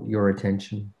for your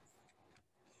attention.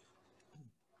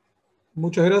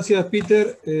 Muchas gracias,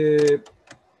 Peter.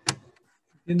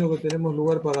 Entiendo que tenemos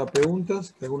lugar para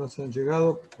preguntas, que algunas han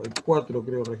llegado, hay 4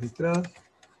 creo registradas.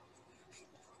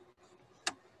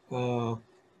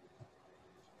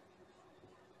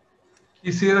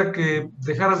 Quisiera que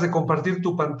dejaras de compartir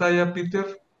tu pantalla,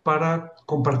 Peter, para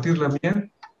compartir la mía.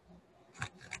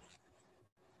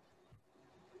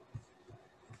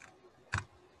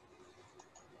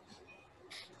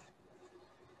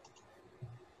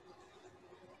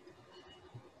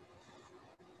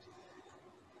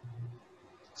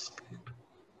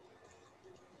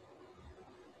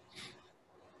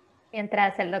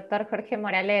 Mientras el doctor Jorge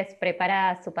Morales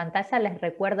prepara su pantalla, les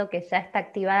recuerdo que ya está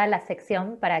activada la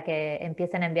sección para que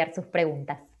empiecen a enviar sus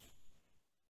preguntas.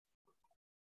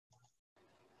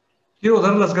 Quiero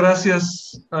dar las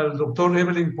gracias al doctor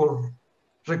Ebeling por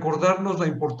recordarnos la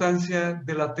importancia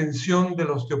de la atención de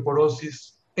la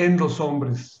osteoporosis en los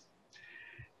hombres.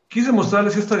 Quise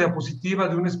mostrarles esta diapositiva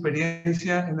de una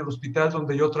experiencia en el hospital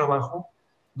donde yo trabajo,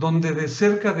 donde de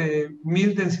cerca de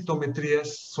 1000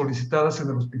 densitometrías solicitadas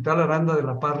en el Hospital Aranda de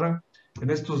la Parra en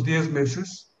estos 10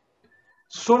 meses,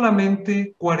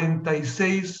 solamente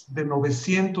 46 de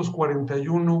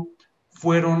 941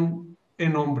 fueron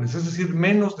en hombres, es decir,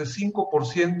 menos de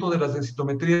 5% de las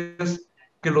densitometrías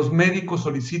que los médicos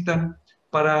solicitan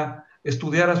para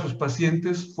estudiar a sus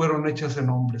pacientes fueron hechas en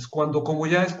hombres, cuando, como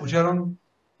ya escucharon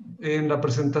en la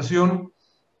presentación,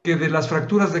 que de las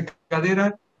fracturas de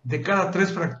cadera, de cada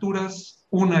 3 fracturas,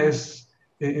 una es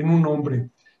en un hombre.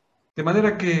 De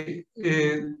manera que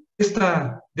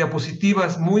esta diapositiva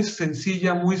es muy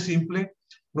sencilla, muy simple,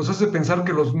 nos hace pensar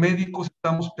que los médicos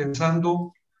estamos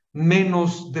pensando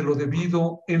menos de lo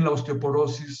debido en la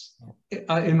osteoporosis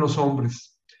en los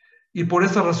hombres. Y por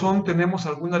esa razón tenemos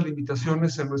algunas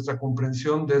limitaciones en nuestra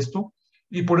comprensión de esto,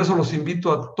 y por eso los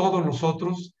invito a todos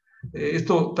nosotros.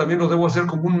 Esto también lo debo hacer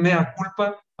como un mea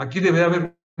culpa. Aquí debe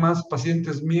haber más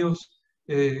pacientes míos,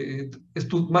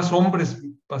 más hombres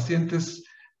pacientes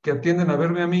que atienden a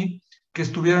verme a mí, que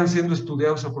estuvieran siendo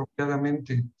estudiados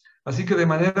apropiadamente. Así que de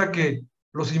manera que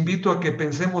los invito a que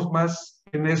pensemos más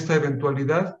en esta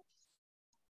eventualidad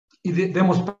y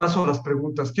demos paso a las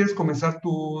preguntas. ¿Quieres comenzar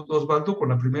tú, Osvaldo, con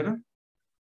la primera?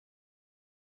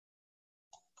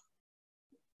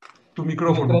 Tu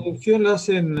micrófono. La traducción la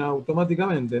hacen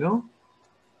automáticamente, ¿no?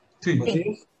 Sí. ¿Así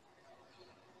es?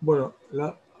 Bueno,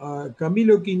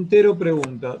 Camilo Quintero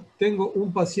pregunta, tengo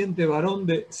un paciente varón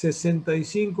de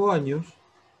 65 años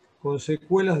con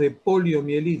secuelas de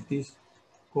poliomielitis,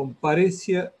 con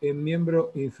paresia en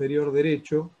miembro inferior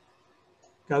derecho,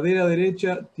 cadera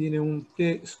derecha tiene un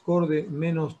T-score de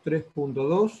menos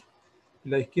 3.2,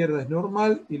 la izquierda es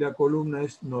normal y la columna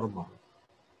es normal.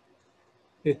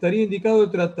 ¿Estaría indicado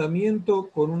el tratamiento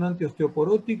con un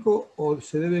antiosteoporótico o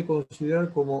se debe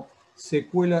considerar como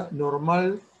secuela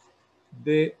normal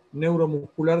de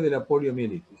neuromuscular de la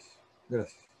poliomielitis?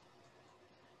 Gracias.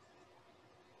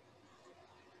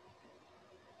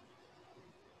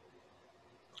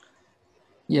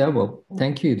 Yeah, well,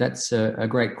 thank you. That's a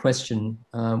great question.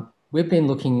 We've been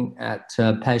looking at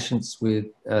patients with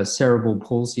cerebral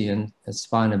palsy and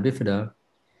spina bifida,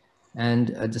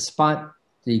 and despite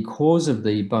the cause of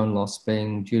the bone loss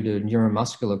being due to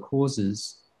neuromuscular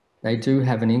causes, they do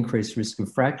have an increased risk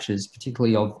of fractures,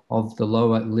 particularly of the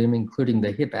lower limb, including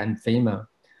the hip and femur.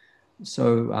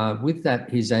 So with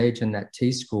that, his age and that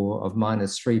T-score of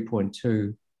minus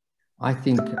 3.2, I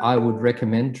think I would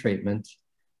recommend treatment.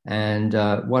 And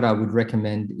what I would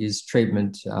recommend is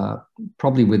treatment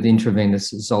probably with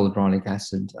intravenous zoledronic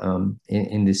acid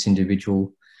in this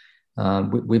individual.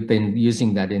 We've been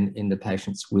using that in the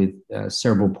patients with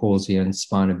cerebral palsy and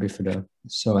spina bifida.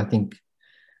 So I think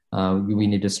we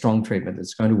need a strong treatment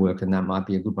that's going to work, and that might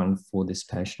be a good one for this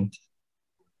patient.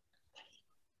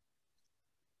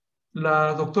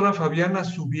 La doctora Fabiana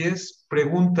Subies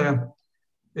pregunta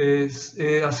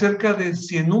acerca de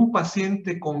si en un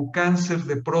paciente con cáncer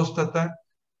de próstata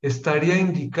estaría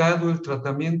indicado el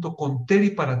tratamiento con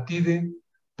teriparatide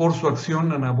por su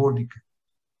acción anabólica.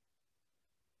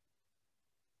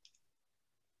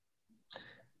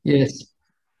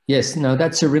 Yes, no,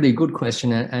 that's a really good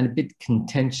question and a bit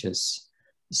contentious.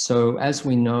 So as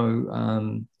we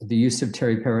know, the use of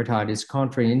teriparatide is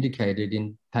contraindicated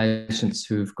in patients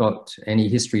who've got any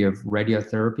history of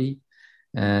radiotherapy,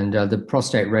 and the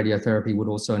prostate radiotherapy would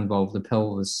also involve the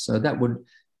pelvis. So that would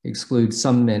exclude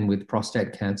some men with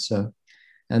prostate cancer.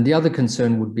 And the other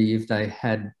concern would be if they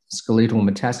had skeletal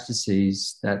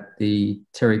metastases, that the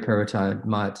teriparatide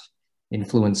might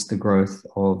influence the growth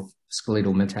of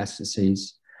skeletal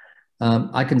metastases.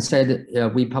 I can say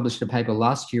that we published a paper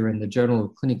last year in the Journal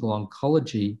of Clinical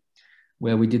Oncology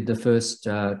where we did the first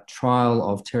trial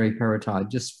of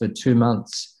teriparatide just for 2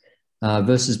 months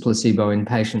versus placebo in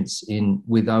patients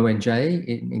with ONJ,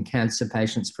 in cancer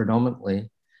patients predominantly.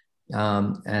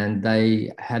 And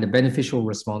they had a beneficial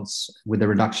response with a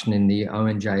reduction in the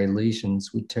ONJ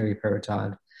lesions with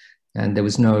teriparatide. And there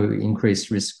was no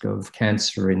increased risk of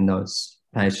cancer in those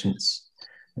patients.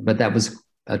 But that was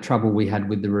a trouble we had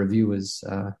with the reviewers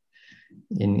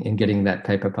in getting that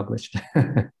paper published.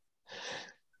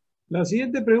 La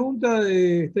siguiente pregunta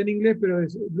está en inglés, pero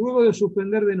es, luego de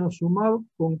suspender denosumab,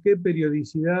 ¿con qué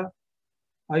periodicidad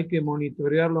hay que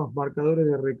monitorear los marcadores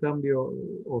de recambio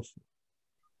óseo?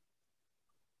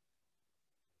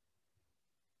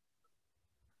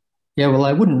 Yeah, well,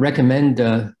 I wouldn't recommend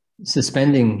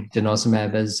suspending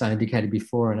denosumab, as I indicated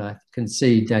before, and I can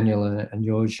see Daniel and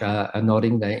George are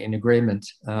nodding, they're in agreement.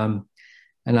 And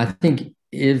I think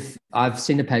if I've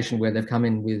seen a patient where they've come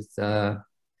in with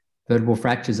vertebral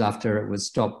fractures after it was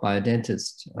stopped by a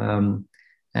dentist,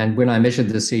 and when I measured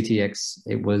the CTX,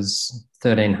 it was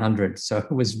 1300, so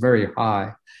it was very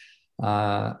high.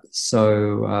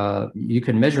 So you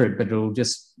can measure it, but it'll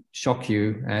just shock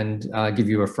you and give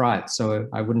you a fright. So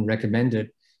I wouldn't recommend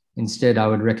it. Instead, I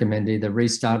would recommend either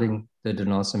restarting the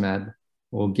denosumab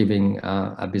or giving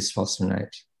a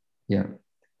bisphosphonate. Yeah.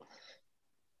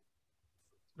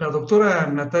 La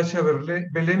doctora Natasha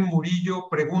Belén Murillo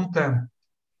pregunta,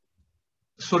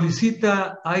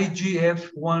 ¿solicita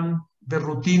IGF-1 de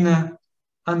rutina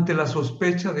ante la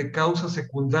sospecha de causas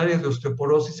secundarias de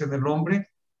osteoporosis en el hombre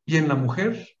y en la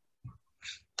mujer?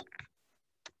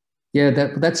 Yeah,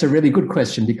 that's a really good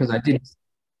question because I did.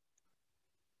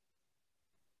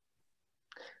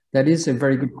 That is a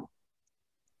very good.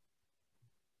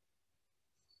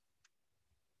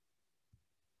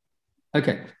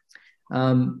 Okay.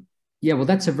 Yeah, well,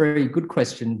 that's a very good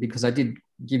question because I did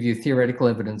give you theoretical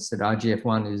evidence that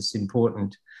IGF-1 is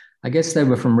important. I guess they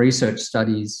were from research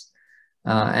studies,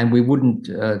 and we wouldn't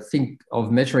think of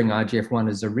measuring IGF-1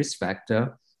 as a risk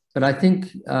factor. But I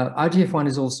think IGF-1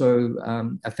 is also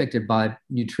affected by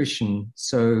nutrition,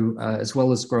 so as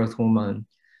well as growth hormone.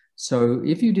 So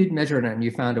if you did measure it and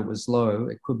you found it was low,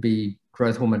 it could be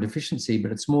growth hormone deficiency,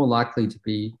 but it's more likely to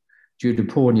be due to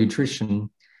poor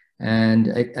nutrition. And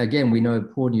again, we know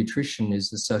poor nutrition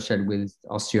is associated with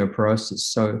osteoporosis.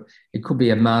 So it could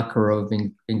be a marker of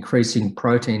increasing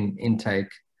protein intake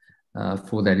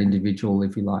for that individual,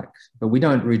 if you like. But we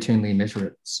don't routinely measure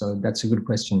it. So that's a good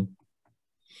question.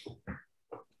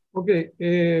 Ok,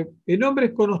 en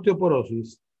hombres con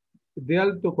osteoporosis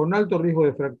con alto riesgo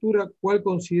de fractura, ¿cuál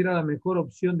considera la mejor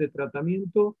opción de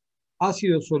tratamiento?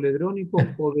 ¿Ácido zoledrónico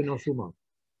o denosumab?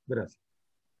 Gracias.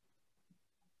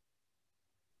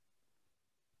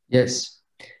 Yes.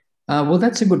 Well,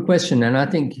 that's a good question. And I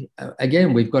think,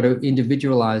 again, we've got to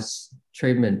individualize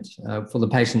treatment for the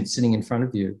patient sitting in front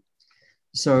of you.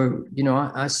 So, you know,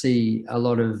 I see a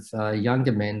lot of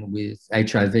younger men with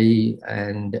HIV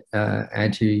and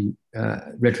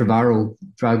antiretroviral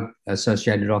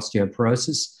drug-associated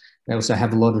osteoporosis. They also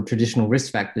have a lot of traditional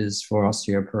risk factors for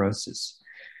osteoporosis.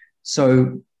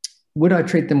 So would I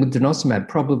treat them with denosumab?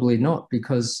 Probably not,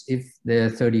 because if they're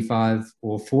 35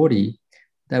 or 40,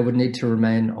 they would need to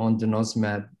remain on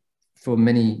denosumab for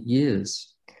many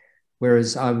years,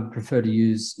 whereas I would prefer to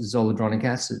use zoledronic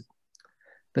acid.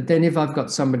 But then if I've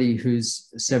got somebody who's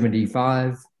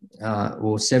 75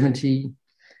 or 70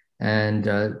 and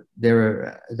they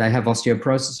have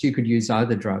osteoporosis, you could use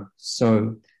either drug.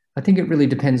 So I think it really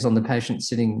depends on the patient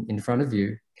sitting in front of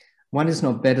you. One is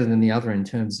not better than the other in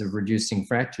terms of reducing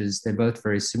fractures. They're both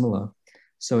very similar.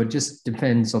 So it just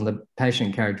depends on the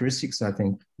patient characteristics, I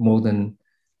think, more than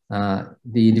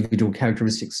the individual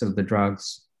characteristics of the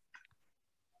drugs.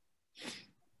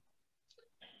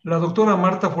 La doctora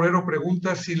Marta Forero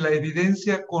pregunta si la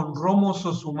evidencia con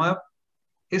romosozumab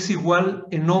es igual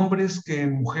en hombres que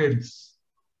en mujeres.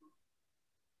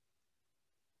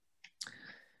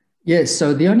 Yes,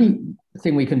 so the only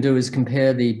thing we can do is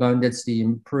compare the bone density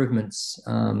improvements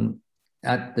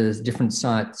at the different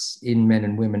sites in men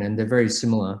and women, and they're very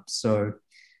similar. So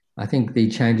I think the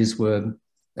changes were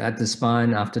at the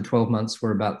spine after 12 months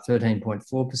were about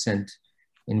 13.4%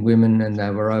 in women, and they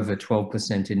were over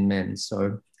 12% in men.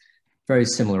 So very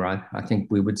similar, I think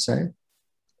we would say.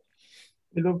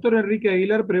 El doctor Enrique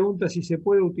Aguilar pregunta si se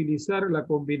puede utilizar la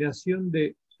combinación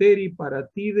de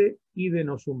teriparatide y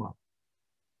denosumab.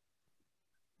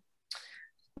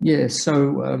 Yeah,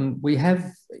 so we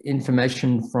have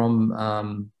information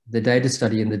from the data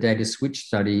study and the data switch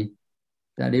study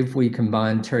that if we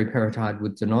combine teriparatide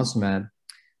with denosumab,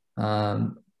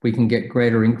 we can get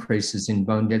greater increases in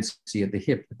bone density at the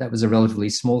hip. That was a relatively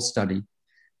small study.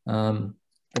 But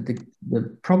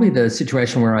probably the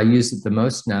situation where I use it the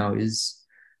most now is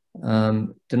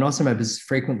denosumab is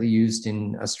frequently used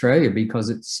in Australia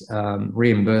because it's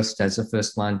reimbursed as a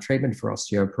first-line treatment for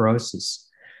osteoporosis.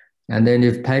 And then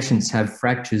if patients have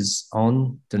fractures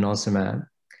on denosumab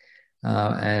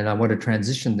and I want to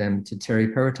transition them to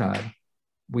teriparatide,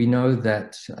 we know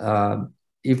that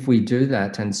if we do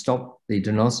that and stop the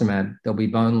denosumab, there'll be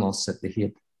bone loss at the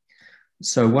hip.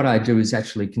 So what I do is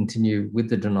actually continue with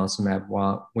the denosumab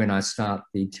when I start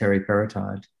the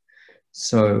teriparatide.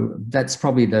 So that's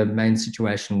probably the main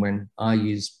situation when I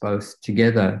use both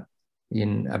together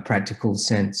in a practical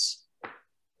sense.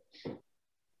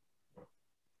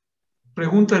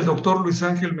 Pregunta el doctor Luis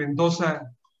Ángel Mendoza,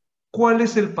 ¿cuál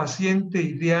es el paciente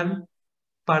ideal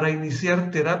para iniciar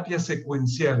terapia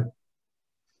secuencial?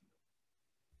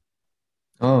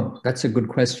 Oh, that's a good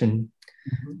question,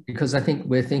 because I think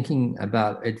we're thinking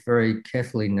about it very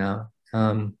carefully now.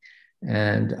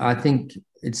 And I think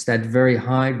it's that very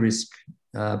high risk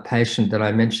patient that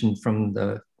I mentioned from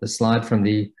the slide from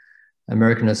the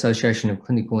American Association of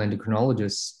Clinical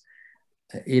Endocrinologists.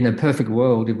 In a perfect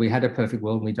world, if we had a perfect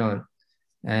world, we don't.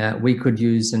 We could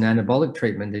use an anabolic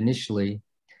treatment initially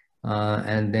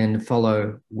and then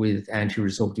follow with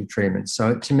anti-resorptive treatment.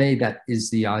 So to me, that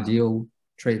is the ideal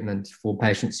treatment for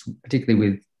patients, particularly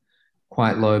with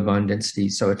quite low bone density.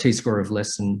 So a T-score of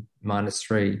less than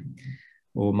 -3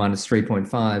 or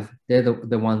 -3.5, they're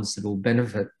the ones that will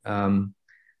benefit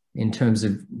in terms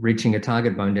of reaching a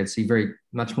target bone density very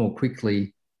much more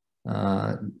quickly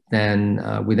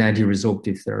than with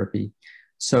anti-resorptive therapy.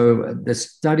 So the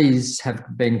studies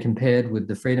have been compared with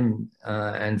the Freedom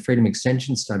and Freedom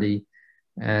Extension study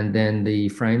and then the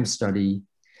FRAME study.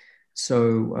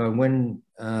 So when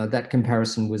that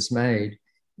comparison was made,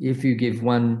 if you give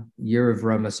 1 year of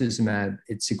romosozumab,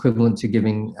 it's equivalent to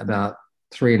giving about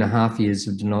 3.5 years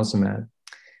of denosumab.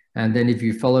 And then if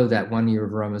you follow that 1 year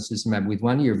of romosozumab with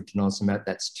 1 year of denosumab,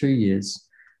 that's 2 years.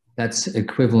 That's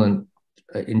equivalent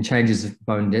in changes of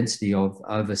bone density of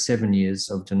over 7 years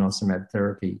of denosumab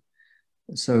therapy.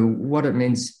 So what it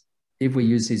means, if we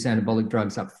use these anabolic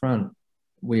drugs up front,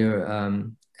 we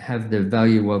have the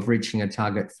value of reaching a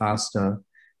target faster,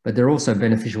 but there are also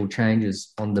beneficial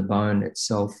changes on the bone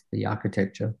itself, the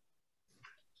architecture.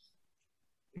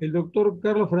 El doctor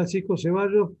Carlos Francisco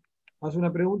Ceballos hace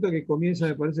una pregunta que comienza,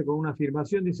 me parece, con una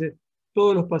afirmación. Dice,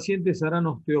 todos los pacientes harán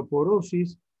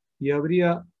osteoporosis y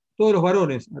todos los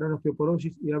varones harán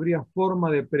osteoporosis y habría forma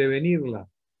de prevenirla.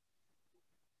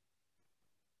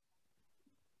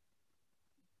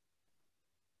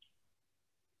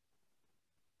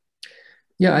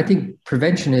 Yeah, I think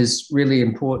prevention is really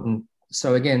important.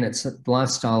 So again, it's a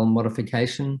lifestyle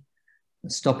modification,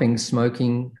 stopping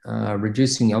smoking,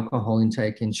 reducing alcohol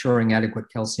intake, ensuring adequate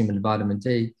calcium and vitamin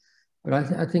D. But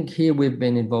I think here we've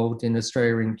been involved in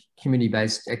Australia in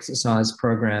community-based exercise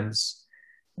programs,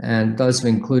 and those have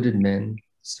included men.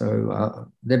 So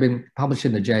they've been published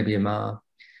in the JBMR,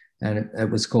 and it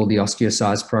was called the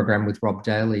Osteoporosis program with Rob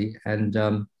Daly.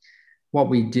 And what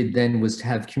we did then was to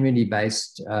have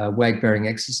community-based weight-bearing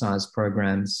exercise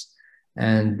programs,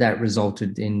 and that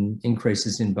resulted in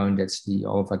increases in bone density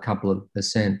of a couple of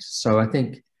 %. So I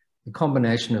think the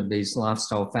combination of these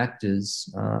lifestyle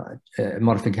factors,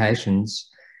 modifications,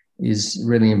 is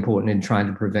really important in trying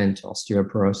to prevent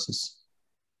osteoporosis.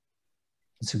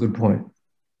 It's a good point.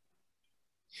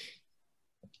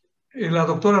 La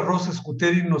doctora Rosa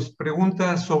Scuteri nos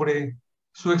pregunta sobre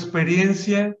su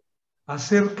experiencia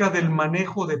acerca del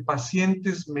manejo de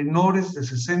pacientes menores de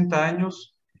 60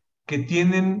 años que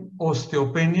tienen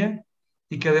osteopenia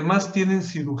y que además tienen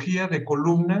cirugía de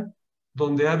columna,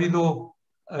 donde ha habido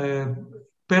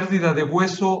pérdida de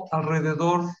hueso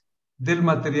alrededor del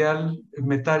material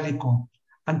metálico,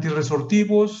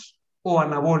 antirresortivos o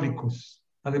anabólicos,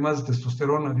 además de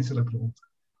testosterona, dice la pregunta.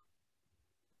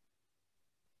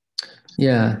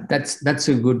 Yeah, that's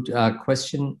a good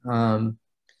question.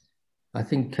 I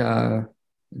think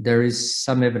there is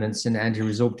some evidence in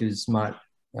anti-resorptives might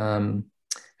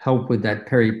help with that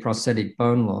periprosthetic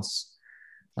bone loss.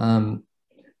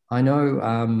 I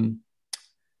know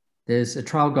there's a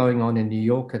trial going on in New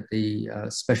York at the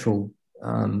special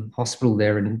hospital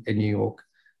there in New York,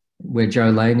 where Joe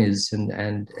Lane is,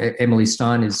 and Emily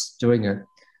Stein is doing it,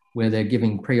 where they're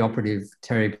giving preoperative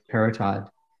teriparatide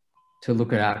to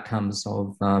look at outcomes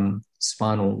of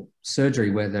spinal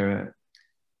surgery, where there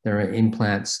are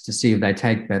implants, to see if they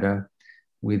take better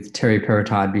with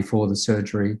teriparatide before the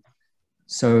surgery.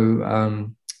 So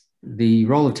the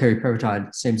role of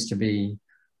teriparatide seems to be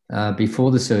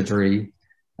before the surgery,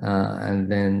 and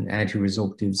then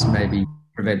anti-resorptives maybe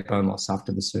prevent bone loss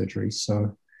after the surgery.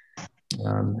 So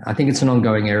I think it's an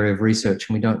ongoing area of research,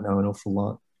 and we don't know an awful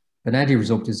lot, but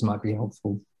anti-resorptives might be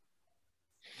helpful.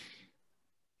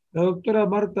 La doctora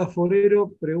Marta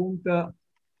Forero pregunta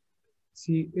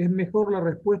si es mejor la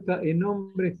respuesta en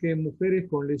hombres que en mujeres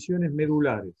con lesiones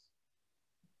medulares.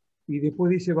 Y después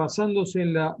dice, basándose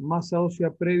en la masa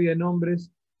ósea previa en hombres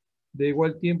de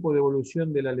igual tiempo de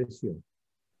evolución de la lesión.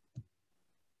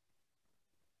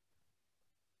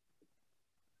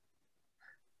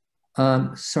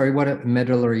 Sorry, what are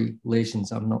medullary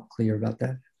lesions? I'm not clear about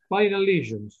that. Spinal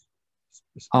lesions.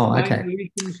 Oh, okay. Spinal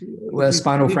lesions, well,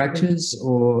 spinal fractures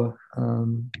or...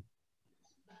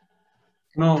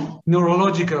 No,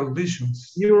 neurological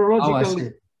lesions. Neurological. Oh, I see.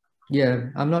 Yeah,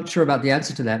 I'm not sure about the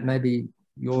answer to that. Maybe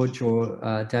George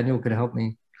or Daniel could help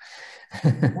me.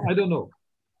 I don't know.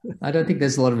 I don't think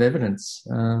there's a lot of evidence.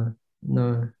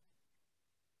 No.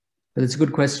 But it's a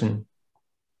good question.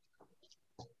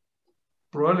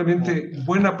 Probablemente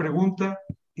buena pregunta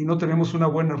y no tenemos una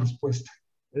buena respuesta.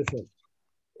 Eso.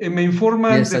 Me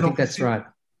informan Yes, de I la think that's right.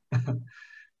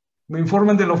 Me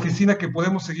informan de la oficina que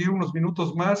podemos seguir unos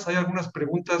minutos más. Hay algunas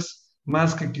preguntas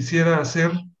más que quisiera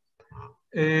hacer.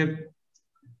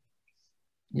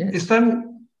 Yes.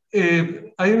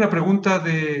 Hay una pregunta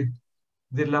de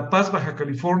La Paz, Baja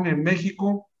California, en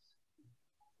México,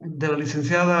 de la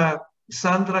licenciada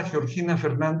Sandra Georgina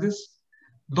Fernández,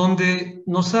 donde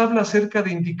nos habla acerca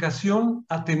de indicación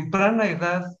a temprana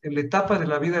edad en la etapa de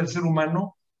la vida del ser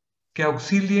humano que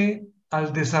auxilie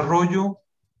al desarrollo,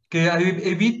 que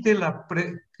evite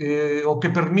o que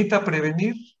permita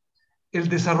prevenir el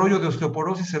desarrollo de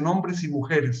osteoporosis en hombres y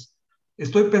mujeres.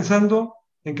 Estoy pensando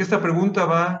en que esta pregunta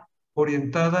va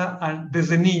orientada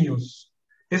desde niños.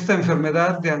 Esta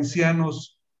enfermedad de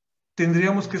ancianos,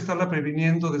 ¿tendríamos que estarla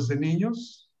previniendo desde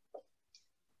niños?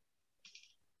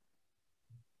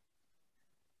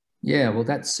 Yeah, well,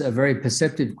 that's a very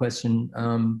perceptive question,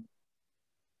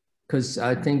 because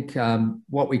I think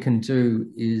what we can do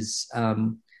is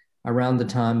around the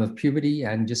time of puberty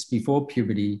and just before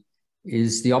puberty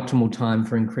is the optimal time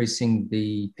for increasing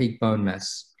the peak bone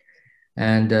mass.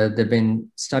 And there have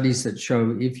been studies that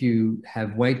show if you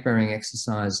have weight-bearing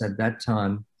exercise at that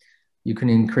time, you can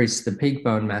increase the peak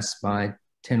bone mass by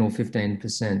 10 or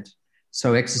 15%.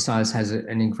 So exercise has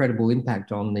an incredible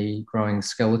impact on the growing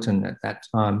skeleton at that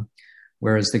time,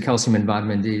 whereas the calcium and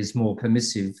vitamin D is more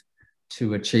permissive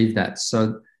to achieve that.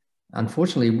 So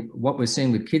unfortunately, what we're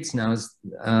seeing with kids now is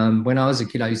when I was a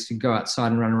kid, I used to go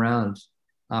outside and run around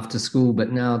after school,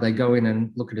 but now they go in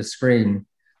and look at a screen.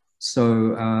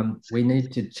 So we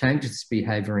need to change this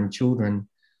behavior in children.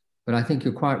 But I think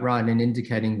you're quite right in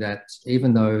indicating that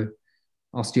even though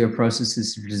osteoporosis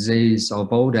is a disease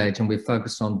of old age and we're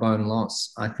focused on bone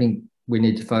loss, I think we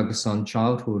need to focus on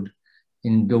childhood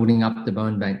in building up the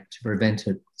bone bank to prevent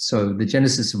it. So the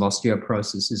genesis of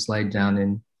osteoporosis is laid down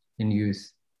in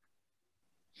youth.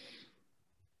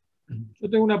 Yo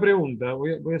tengo una pregunta,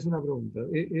 voy a hacer una pregunta.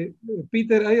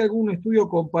 Peter, ¿hay algún estudio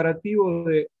comparativo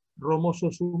de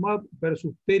romosozumab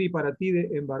versus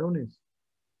teriparatide en varones?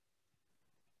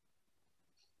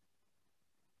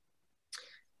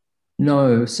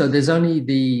 No, so there's only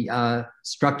the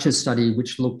structure study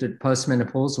which looked at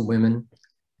postmenopausal women,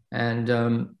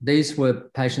 and these were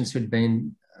patients who'd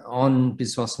been on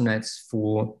bisphosphonates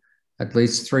for at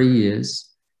least 3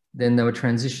 years. Then they were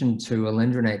transitioned to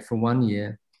alendronate for 1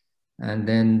 year, and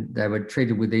then they were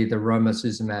treated with either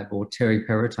romosozumab or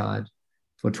teriparatide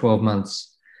for 12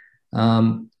 months.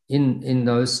 In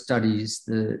those studies,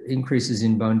 the increases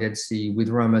in bone density with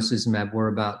romosozumab were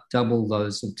about double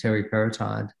those of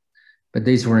teriparatide, but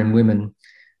these were in women.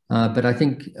 But I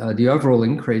think the overall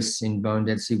increase in bone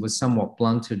density was somewhat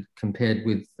blunted compared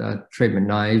with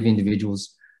treatment-naive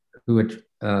individuals who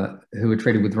were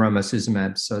treated with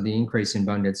romosozumab. So the increase in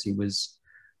bone density was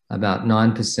about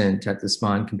 9% at the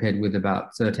spine compared with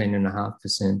about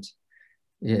 13.5%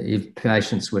 if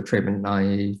patients were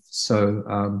treatment-naive. So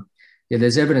yeah,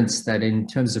 there's evidence that in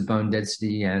terms of bone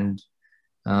density and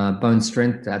bone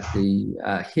strength at the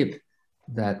hip,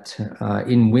 that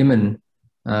in women,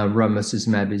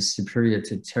 romosozumab is superior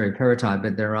to teriparatide,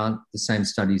 but there aren't the same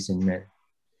studies in men.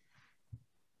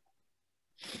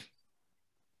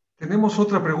 Tenemos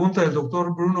otra pregunta del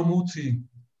doctor Bruno Muzzi,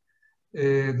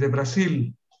 de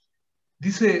Brasil.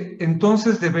 Dice,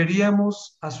 entonces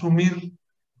deberíamos asumir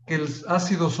que el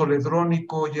ácido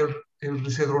zoledrónico y el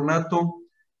risedronato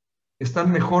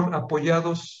están mejor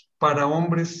apoyados para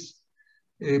hombres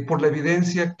por la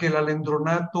evidencia que el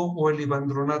alendronato o el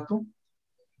ibandronato.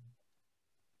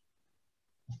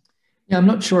 Yeah, I'm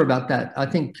not sure about that. I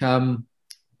think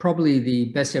probably the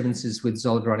best evidence is with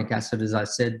zoledronic acid. As I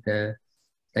said,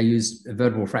 they use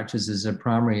vertebral fractures as a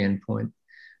primary endpoint.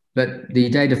 But the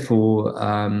data for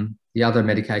the other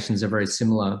medications are very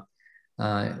similar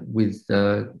with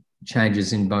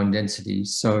changes in bone density.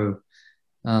 So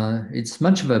it's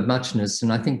much of a muchness.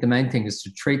 And I think the main thing is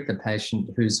to treat the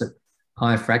patient who's at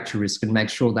high fracture risk and make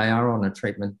sure they are on a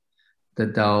treatment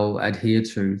that they'll adhere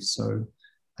to. So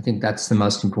I think that's the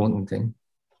most important thing.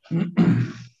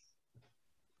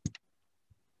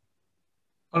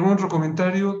 ¿Algún otro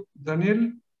comentario,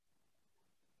 Daniel?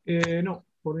 No,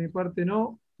 por mi parte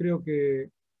no. Creo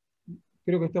que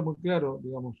está muy claro,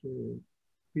 digamos.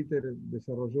 Peter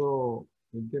desarrolló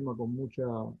el tema con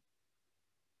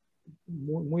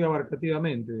muy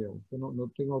abarcativamente, digamos. Yo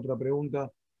no tengo otra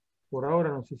pregunta por ahora,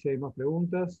 no sé si hay más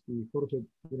preguntas. Y Jorge,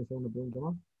 ¿tienes alguna pregunta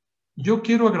más? Yo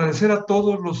quiero agradecer a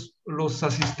todos los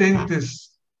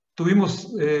asistentes. Tuvimos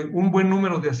un buen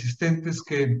número de asistentes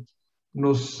que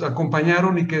nos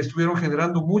acompañaron y que estuvieron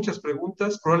generando muchas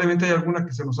preguntas. Probablemente hay alguna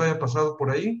que se nos haya pasado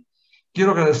por ahí.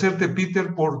 Quiero agradecerte,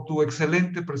 Peter, por tu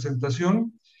excelente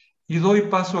presentación y doy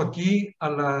paso aquí a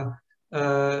la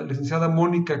licenciada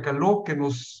Mónica Caló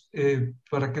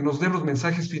para que nos dé los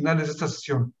mensajes finales de esta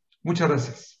sesión. Muchas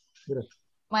gracias. Gracias.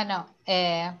 Bueno,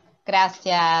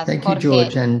 gracias, Thank Jorge. you,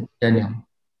 George and Daniel.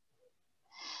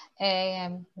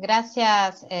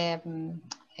 Gracias,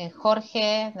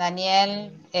 Jorge,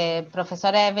 Daniel,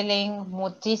 profesora Ebeling,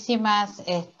 muchísimas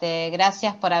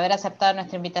gracias por haber aceptado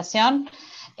nuestra invitación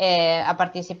a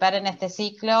participar en este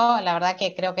ciclo. La verdad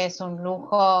que creo que es un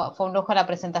lujo, fue un lujo la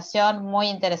presentación, muy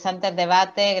interesante el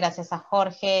debate, gracias a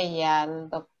Jorge y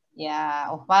a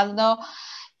Osvaldo.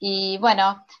 Y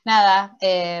bueno, nada,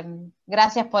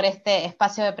 gracias por este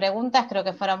espacio de preguntas, creo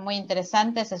que fueron muy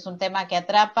interesantes, es un tema que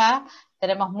atrapa,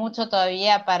 tenemos mucho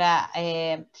todavía para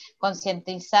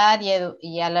concientizar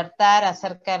y alertar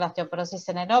acerca de la osteoporosis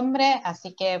en el hombre,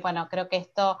 así que bueno, creo que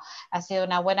esto ha sido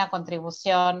una buena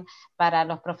contribución para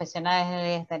los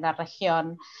profesionales de la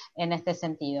región en este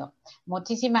sentido.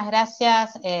 Muchísimas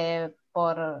gracias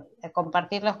por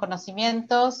compartir los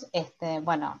conocimientos,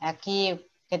 bueno, aquí...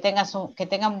 Que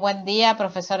tengan un buen día,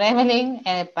 profesor Ebeling.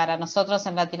 Para nosotros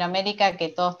en Latinoamérica, que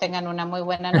todos tengan una muy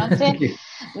buena noche.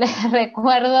 Les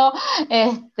recuerdo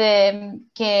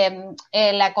que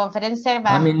la conferencia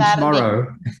va a estar... tomorrow.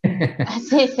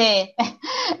 Sí, sí.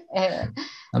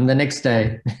 I'm the next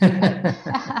day.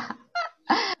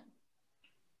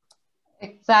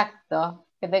 Exacto.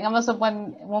 Que tengamos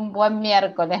un buen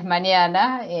miércoles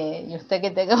mañana y usted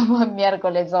que tenga un buen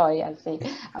miércoles hoy, así,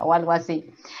 o algo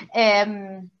así.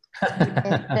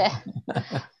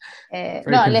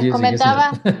 No, les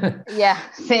comentaba,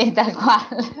 sí, tal cual,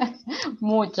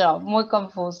 muy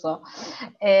confuso.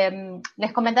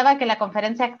 Les comentaba que la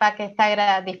conferencia va a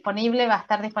estar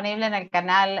disponible en el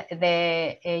canal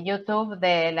de YouTube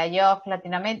de la IOF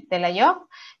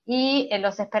y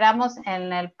los esperamos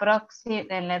en el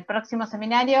próximo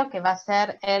seminario, que va a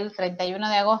ser el 31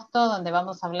 de agosto, donde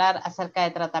vamos a hablar acerca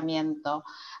de tratamiento.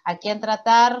 ¿A quién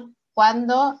tratar?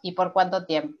 ¿Cuándo? ¿Y por cuánto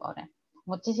tiempo?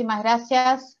 Muchísimas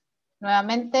gracias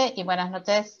nuevamente y buenas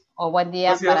noches o buen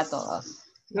día para todos.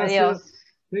 Gracias. Adiós.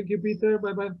 Thank you, Peter.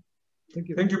 Bye bye.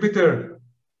 Thank you, Peter.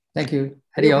 Thank you.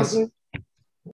 Adios.